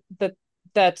think that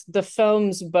the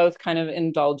films both kind of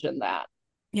indulge in that,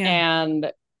 Yeah.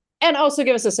 and also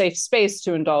give us a safe space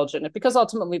to indulge in it, because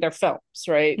ultimately they're films,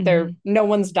 right? Mm-hmm. No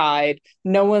one's died,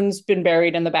 no one's been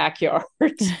buried in the backyard.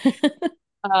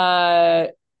 uh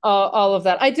all of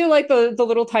that. I do like the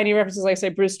little tiny references, like I say,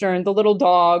 Bruce Dern, the little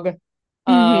dog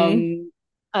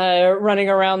Mm-hmm. running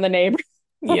around the neighborhood.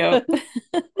 Yep.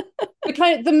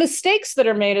 the mistakes that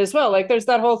are made as well. Like there's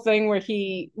that whole thing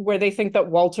where they think that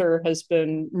Walter has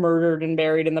been murdered and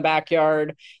buried in the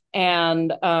backyard,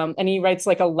 and he writes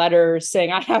like a letter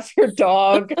saying, I have your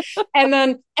dog.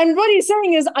 And what he's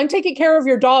saying is, I'm taking care of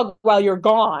your dog while you're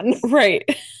gone. Right.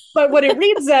 But what it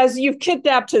reads as, you've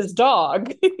kidnapped his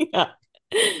dog. Yeah.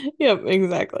 Yep,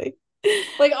 exactly.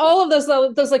 Like all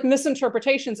of those like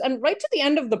misinterpretations. And right to the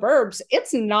end of the Burbs,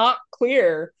 it's not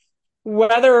clear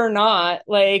whether or not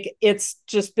like it's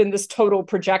just been this total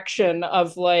projection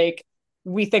of like,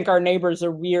 we think our neighbors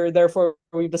are weird, therefore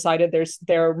we've decided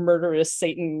they're murderous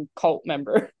Satan cult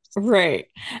member. Right.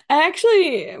 I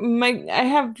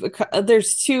have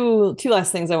there's two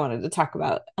last things I wanted to talk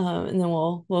about, and then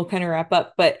we'll kind of wrap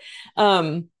up. But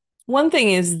one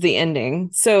thing is the ending.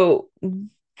 So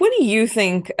what do you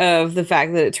think of the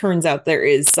fact that it turns out there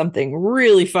is something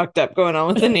really fucked up going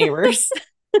on with the neighbors?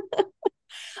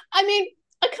 I mean,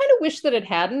 I kind of wish that it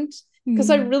hadn't, because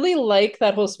I really like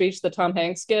that whole speech that Tom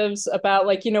Hanks gives about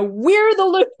like, we're the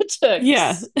lunatics.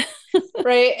 Yeah.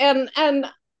 Right. And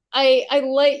I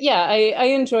like, yeah, I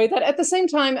enjoy that. At the same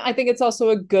time, I think it's also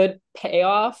a good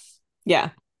payoff. Yeah.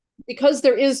 Because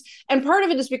and part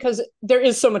of it is because there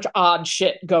is so much odd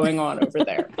shit going on over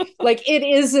there. Like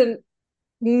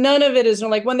none of it is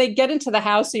like when they get into the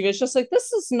house, even it's just like,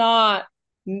 this is not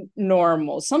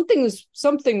normal.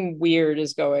 Something weird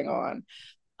is going on.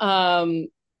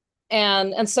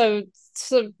 And so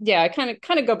yeah, I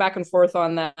kind of go back and forth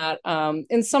on that.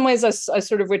 In some ways, I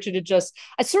sort of wish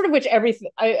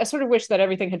that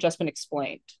everything had just been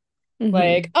explained. Mm-hmm.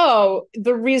 Like, oh,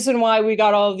 the reason why we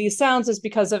got all of these sounds is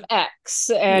because of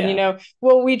X. And,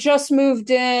 well, we just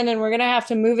moved in and we're going to have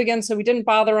to move again. So we didn't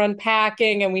bother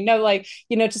unpacking. And we know, like,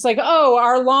 just like, oh,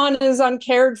 our lawn is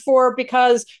uncared for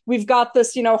because we've got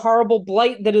this, horrible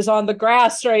blight that is on the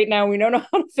grass right now. We don't know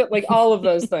how to fit like all of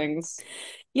those things.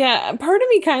 Yeah, part of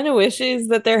me kind of wishes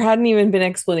that there hadn't even been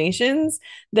explanations,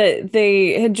 that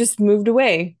they had just moved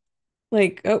away.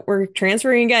 Like, oh, we're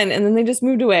transferring again. And then they just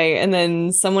moved away. And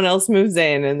then someone else moves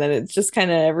in. And then it's just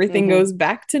kind of everything goes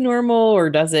back to normal. Or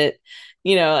does it?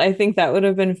 I think that would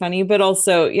have been funny. But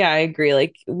also, yeah, I agree.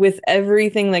 Like with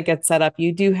everything that gets set up,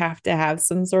 you do have to have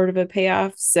some sort of a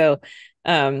payoff. So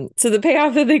the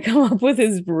payoff that they come up with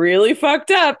is really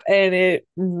fucked up. And it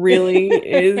really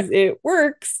it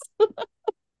works.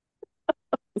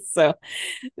 So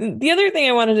the other thing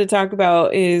I wanted to talk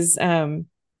about is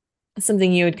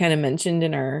something you had kind of mentioned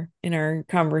in our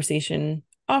conversation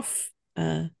off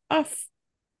the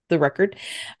record,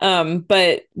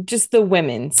 but just the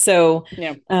women. So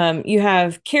yeah. You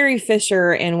have Carrie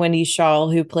Fisher and Wendy Shaw,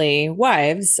 who play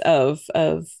wives of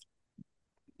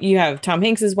you have Tom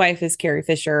Hanks's wife is Carrie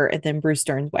Fisher, and then Bruce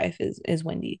Dern's wife is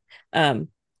Wendy. Her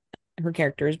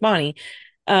character is Bonnie.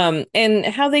 And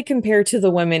how they compare to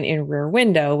the women in Rear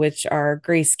Window, which are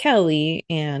Grace Kelly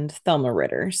and Thelma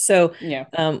Ritter. So, yeah.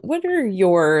 What are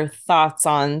your thoughts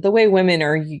on the way women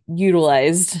are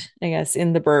utilized, I guess,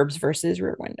 in the Burbs versus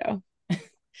Rear Window?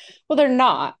 Well, they're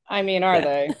not. I mean, are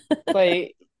they?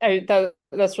 Like,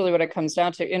 that's really what it comes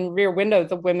down to. In Rear Window,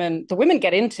 the women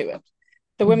get into it.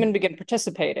 The women begin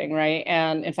participating, right?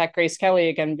 And in fact, Grace Kelly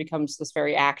again becomes this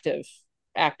very active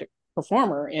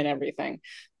performer in everything.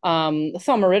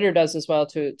 Thelma Ritter does as well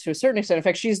to a certain extent. In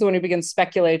fact, she's the one who begins to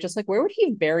speculate, just like, where would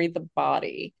he bury the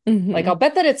body? Like, I'll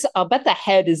bet the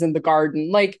head is in the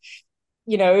garden. Like,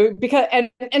 because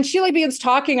and she like begins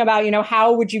talking about,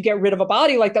 how would you get rid of a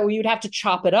body like that? Well, you'd have to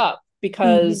chop it up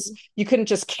because you couldn't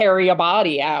just carry a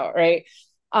body out, right?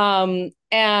 And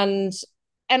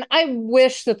I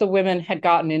wish that the women had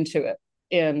gotten into it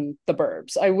in the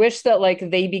Burbs. I wish that like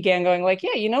they began going like,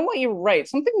 yeah, you know what, you're right.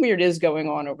 Something weird is going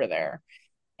on over there.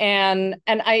 And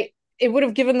it would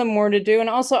have given them more to do. And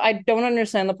also I don't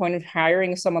understand the point of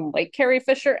hiring someone like Carrie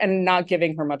Fisher and not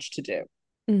giving her much to do.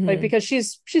 Like, because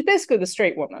she's basically the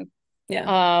straight woman.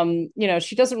 Yeah.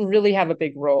 She doesn't really have a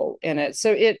big role in it.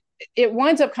 So it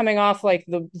winds up coming off like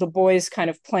the boys kind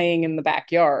of playing in the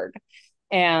backyard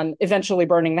and eventually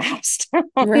burning the house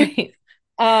down. Right.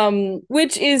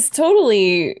 Which is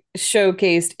totally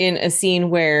showcased in a scene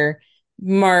where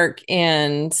Mark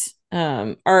and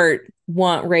Art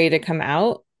want Ray to come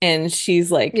out, and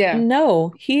she's like,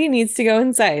 no, he needs to go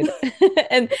inside.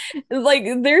 And like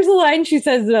there's a line she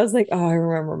says that I was like, oh, I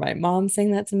remember my mom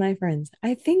saying that to my friends.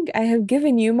 I think I have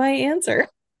given you my answer.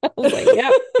 I was like,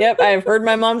 yep, I've heard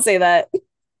my mom say that.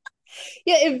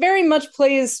 Yeah, it very much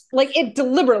plays, like it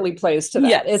deliberately plays to that.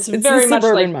 Yes, it's very much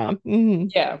like mom.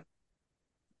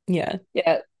 Yeah.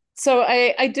 So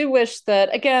I do wish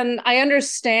that, again, I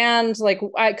understand, like,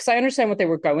 because I understand what they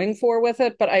were going for with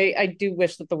it, but I do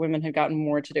wish that the women had gotten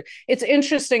more to do. It's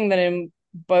interesting that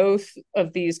both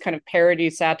of these kind of parody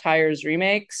satires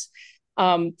remakes,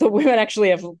 the women actually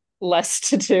have less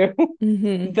to do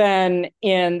Hmm. than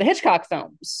in the Hitchcock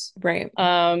films. Right.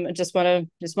 Just want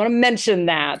to mention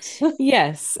that.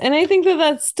 Yes. And I think that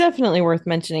that's definitely worth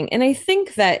mentioning. And I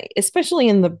think that, especially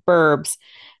in the Burbs,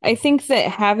 I think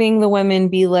that having the women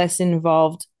be less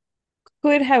involved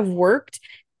could have worked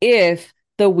if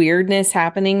the weirdness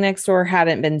happening next door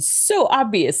hadn't been so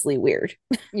obviously weird.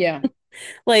 Yeah.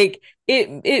 Like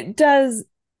it does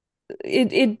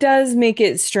make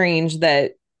it strange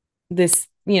that this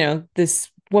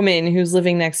woman who's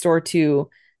living next door to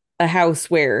a house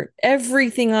where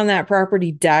everything on that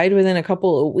property died within a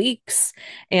couple of weeks,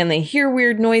 and they hear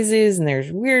weird noises and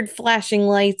there's weird flashing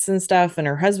lights and stuff, and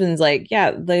her husband's like,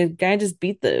 yeah, the guy just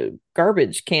beat the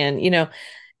garbage can,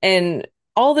 and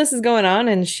all this is going on,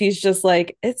 and she's just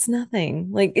like, it's nothing.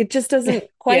 Like, it just doesn't Yeah.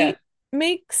 quite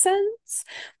make sense.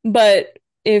 But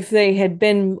if they had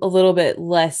been a little bit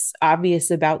less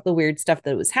obvious about the weird stuff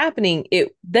that was happening,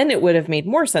 it would have made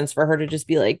more sense for her to just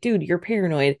be like, dude, you're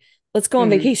paranoid. Let's go on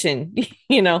Mm-hmm. vacation,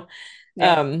 you know?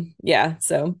 Yeah. Yeah.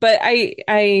 So, but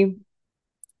I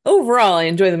overall, I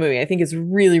enjoy the movie. I think it's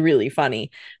really, really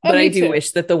funny, Oh, but I me do too.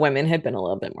 wish that the women had been a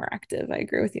little bit more active. I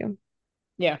agree with you.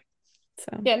 Yeah.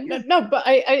 So, Yeah. yeah. No, but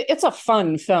it's a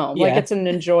fun film. Like, Yeah. it's an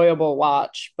enjoyable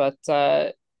watch. But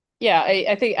yeah,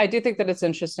 I do think that it's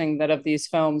interesting that of these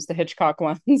films, the Hitchcock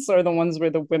ones are the ones where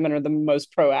the women are the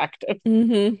most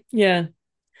proactive. Yeah.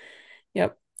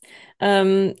 Yep.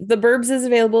 The Burbs is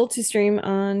available to stream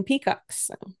on Peacock.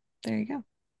 So there you go.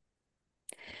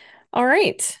 All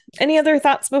right. Any other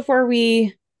thoughts before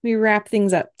we wrap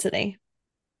things up today?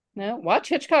 No, watch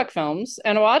Hitchcock films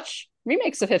and watch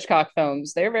remakes of Hitchcock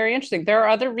films. They're very interesting. There are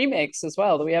other remakes as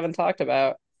well that we haven't talked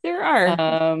about. There are.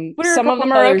 What are a Some of couple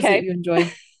them are others that okay. you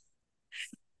enjoy?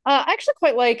 I actually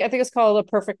quite like, I think it's called A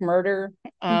Perfect Murder,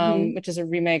 Hmm. which is a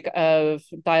remake of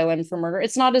Dial M for Murder.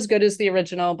 It's not as good as the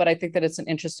original, but I think that it's an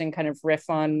interesting kind of riff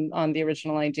on the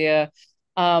original idea.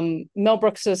 Mel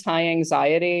Brooks's High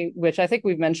Anxiety, which I think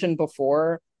we've mentioned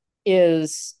before,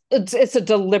 it's a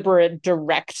deliberate,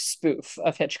 direct spoof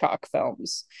of Hitchcock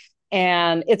films.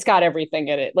 And it's got everything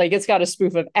in it. Like, it's got a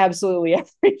spoof of absolutely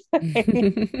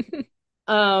everything.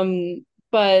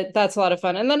 But that's a lot of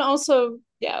fun. And then also,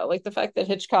 yeah, like the fact that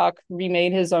Hitchcock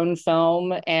remade his own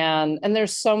film, and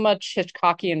there's so much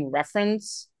Hitchcockian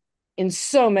reference in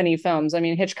so many films. I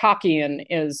mean, Hitchcockian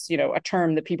is, a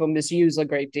term that people misuse a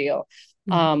great deal.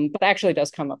 But actually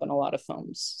does come up in a lot of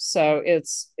films. So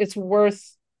it's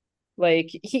worth, like,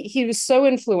 he was so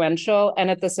influential, and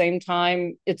at the same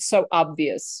time it's so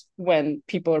obvious when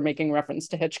people are making reference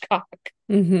to Hitchcock.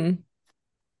 Hmm.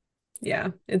 Yeah,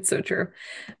 it's so true.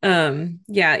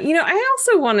 Yeah, I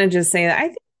also want to just say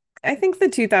that I think the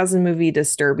 2000 movie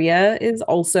Disturbia is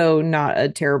also not a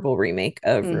terrible remake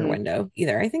of Rear Mm-hmm. Window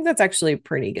either. I think that's actually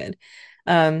pretty good.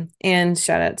 And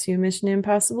shout out to Mission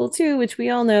Impossible 2, which we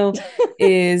all know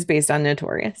is based on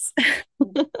Notorious.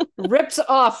 Ripped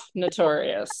off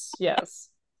Notorious, yes.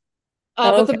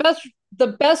 But Okay. the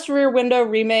best Rear Window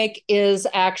remake is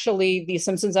actually the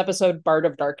Simpsons episode Bart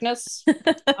of Darkness.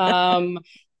 Um,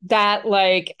 that,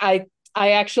 like, I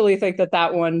actually think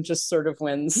that one just sort of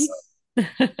wins. And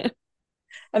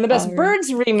the All best right.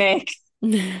 Birds remake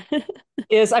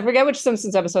is, I forget which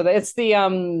Simpsons episode. It's the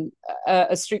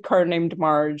a streetcar named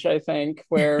Marge, I think,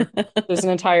 where there's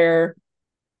an entire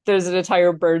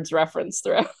Birds reference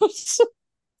throughout.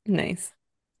 Nice.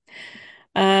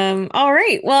 All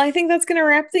right. Well, I think that's gonna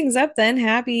wrap things up then.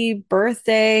 Happy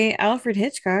birthday, Alfred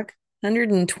Hitchcock.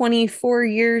 124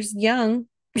 years young.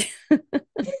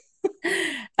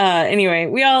 Anyway,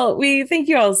 we thank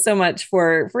you all so much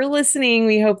for listening.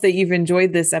 We hope that you've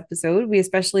enjoyed this episode. We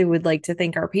especially would like to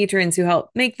thank our patrons who help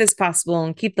make this possible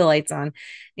and keep the lights on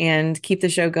and keep the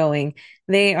show going.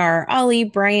 They are Ollie,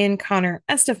 Brian, Connor,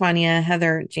 Estefania,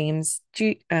 Heather, James,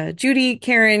 Judy,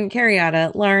 Karen,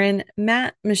 Carriata, Lauren,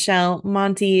 Matt, Michelle,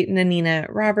 Monty, Nanina,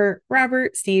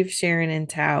 Robert, Steve, Sharon, and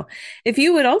Tao. If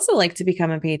you would also like to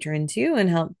become a patron too and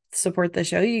help support the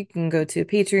show, you can go to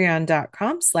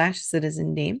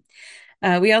patreon.com/Citizen Dame.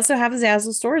 We also have a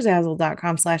Zazzle store,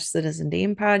 zazzle.com/Citizen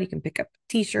Dame Pod. You can pick up a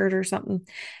t-shirt or something.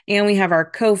 And we have our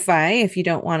Ko-Fi if you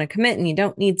don't want to commit and you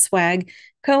don't need swag,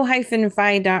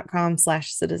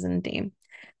 ko-fi.com/Citizen Dame.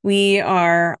 We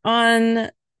are on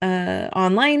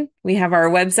online. We have our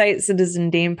website,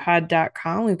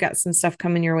 citizendamepod.com. We've got some stuff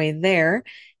coming your way there.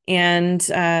 And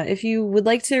if you would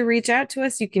like to reach out to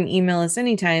us, you can email us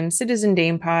anytime,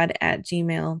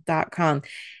 citizendamepod@gmail.com.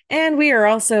 And we are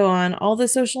also on all the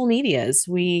social medias.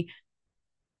 We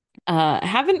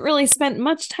haven't really spent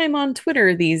much time on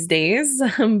Twitter these days,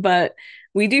 but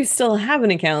We do still have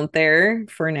an account there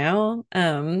for now.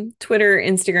 Twitter,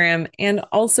 Instagram, and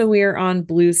also we are on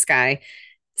Blue Sky.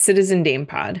 Citizen Dame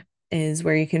Pod is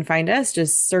where you can find us.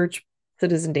 Just search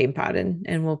Citizen Dame Pod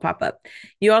and we'll pop up.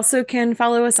 You also can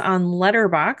follow us on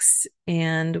Letterbox,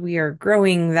 and we are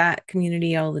growing that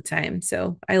community all the time.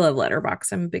 So I love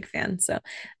Letterbox. I'm a big fan. So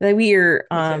that we are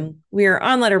on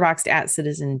Letterboxd at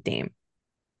Citizen Dame.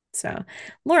 So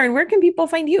Lauren, where can people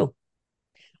find you?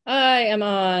 I am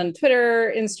on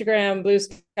Twitter, Instagram, Blue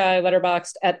Sky,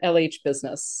 Letterboxd at LH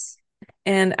Business.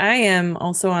 And I am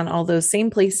also on all those same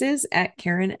places at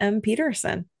Karen M.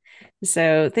 Peterson.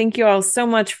 So thank you all so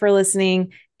much for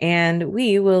listening, and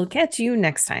we will catch you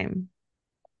next time.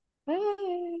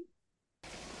 Bye.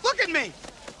 Look at me!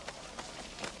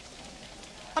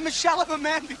 I'm a shell of a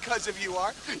man because of you,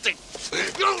 Art. You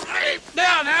leave!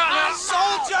 Now!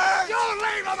 Soldiers! You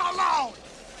leave them alone!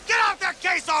 Get off their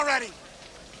case already!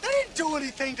 They didn't do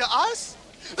anything to us!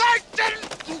 They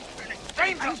didn't do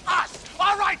anything to us!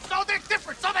 All right, so they're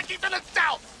different, so they keep to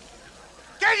themselves!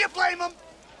 Can you blame them?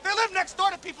 They live next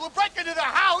door to people who break into their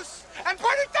house and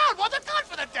burn it down while they're gone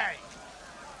for the day!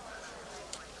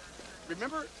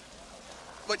 Remember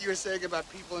what you were saying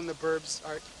about people in the burbs,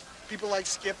 Art? People like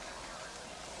Skip?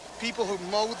 People who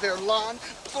mow their lawn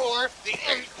for the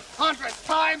 800th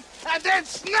time and then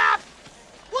snap?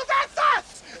 Well, that's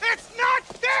us! It's not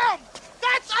them!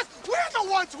 That's us! We're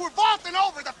the ones who are vaulting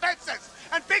over the fences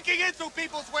and peeking in through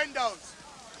people's windows.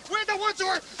 We're the ones who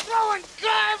are throwing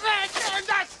garbage in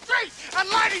the street and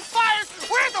lighting fires.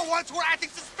 We're the ones who are acting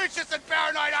suspicious and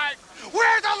paranoid.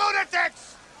 We're the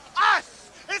lunatics!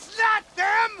 Us! It's not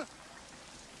them!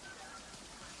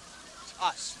 It's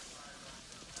us.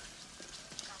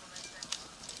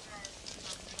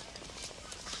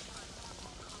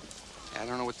 I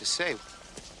don't know what to say.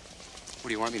 What,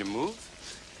 do you want me to move?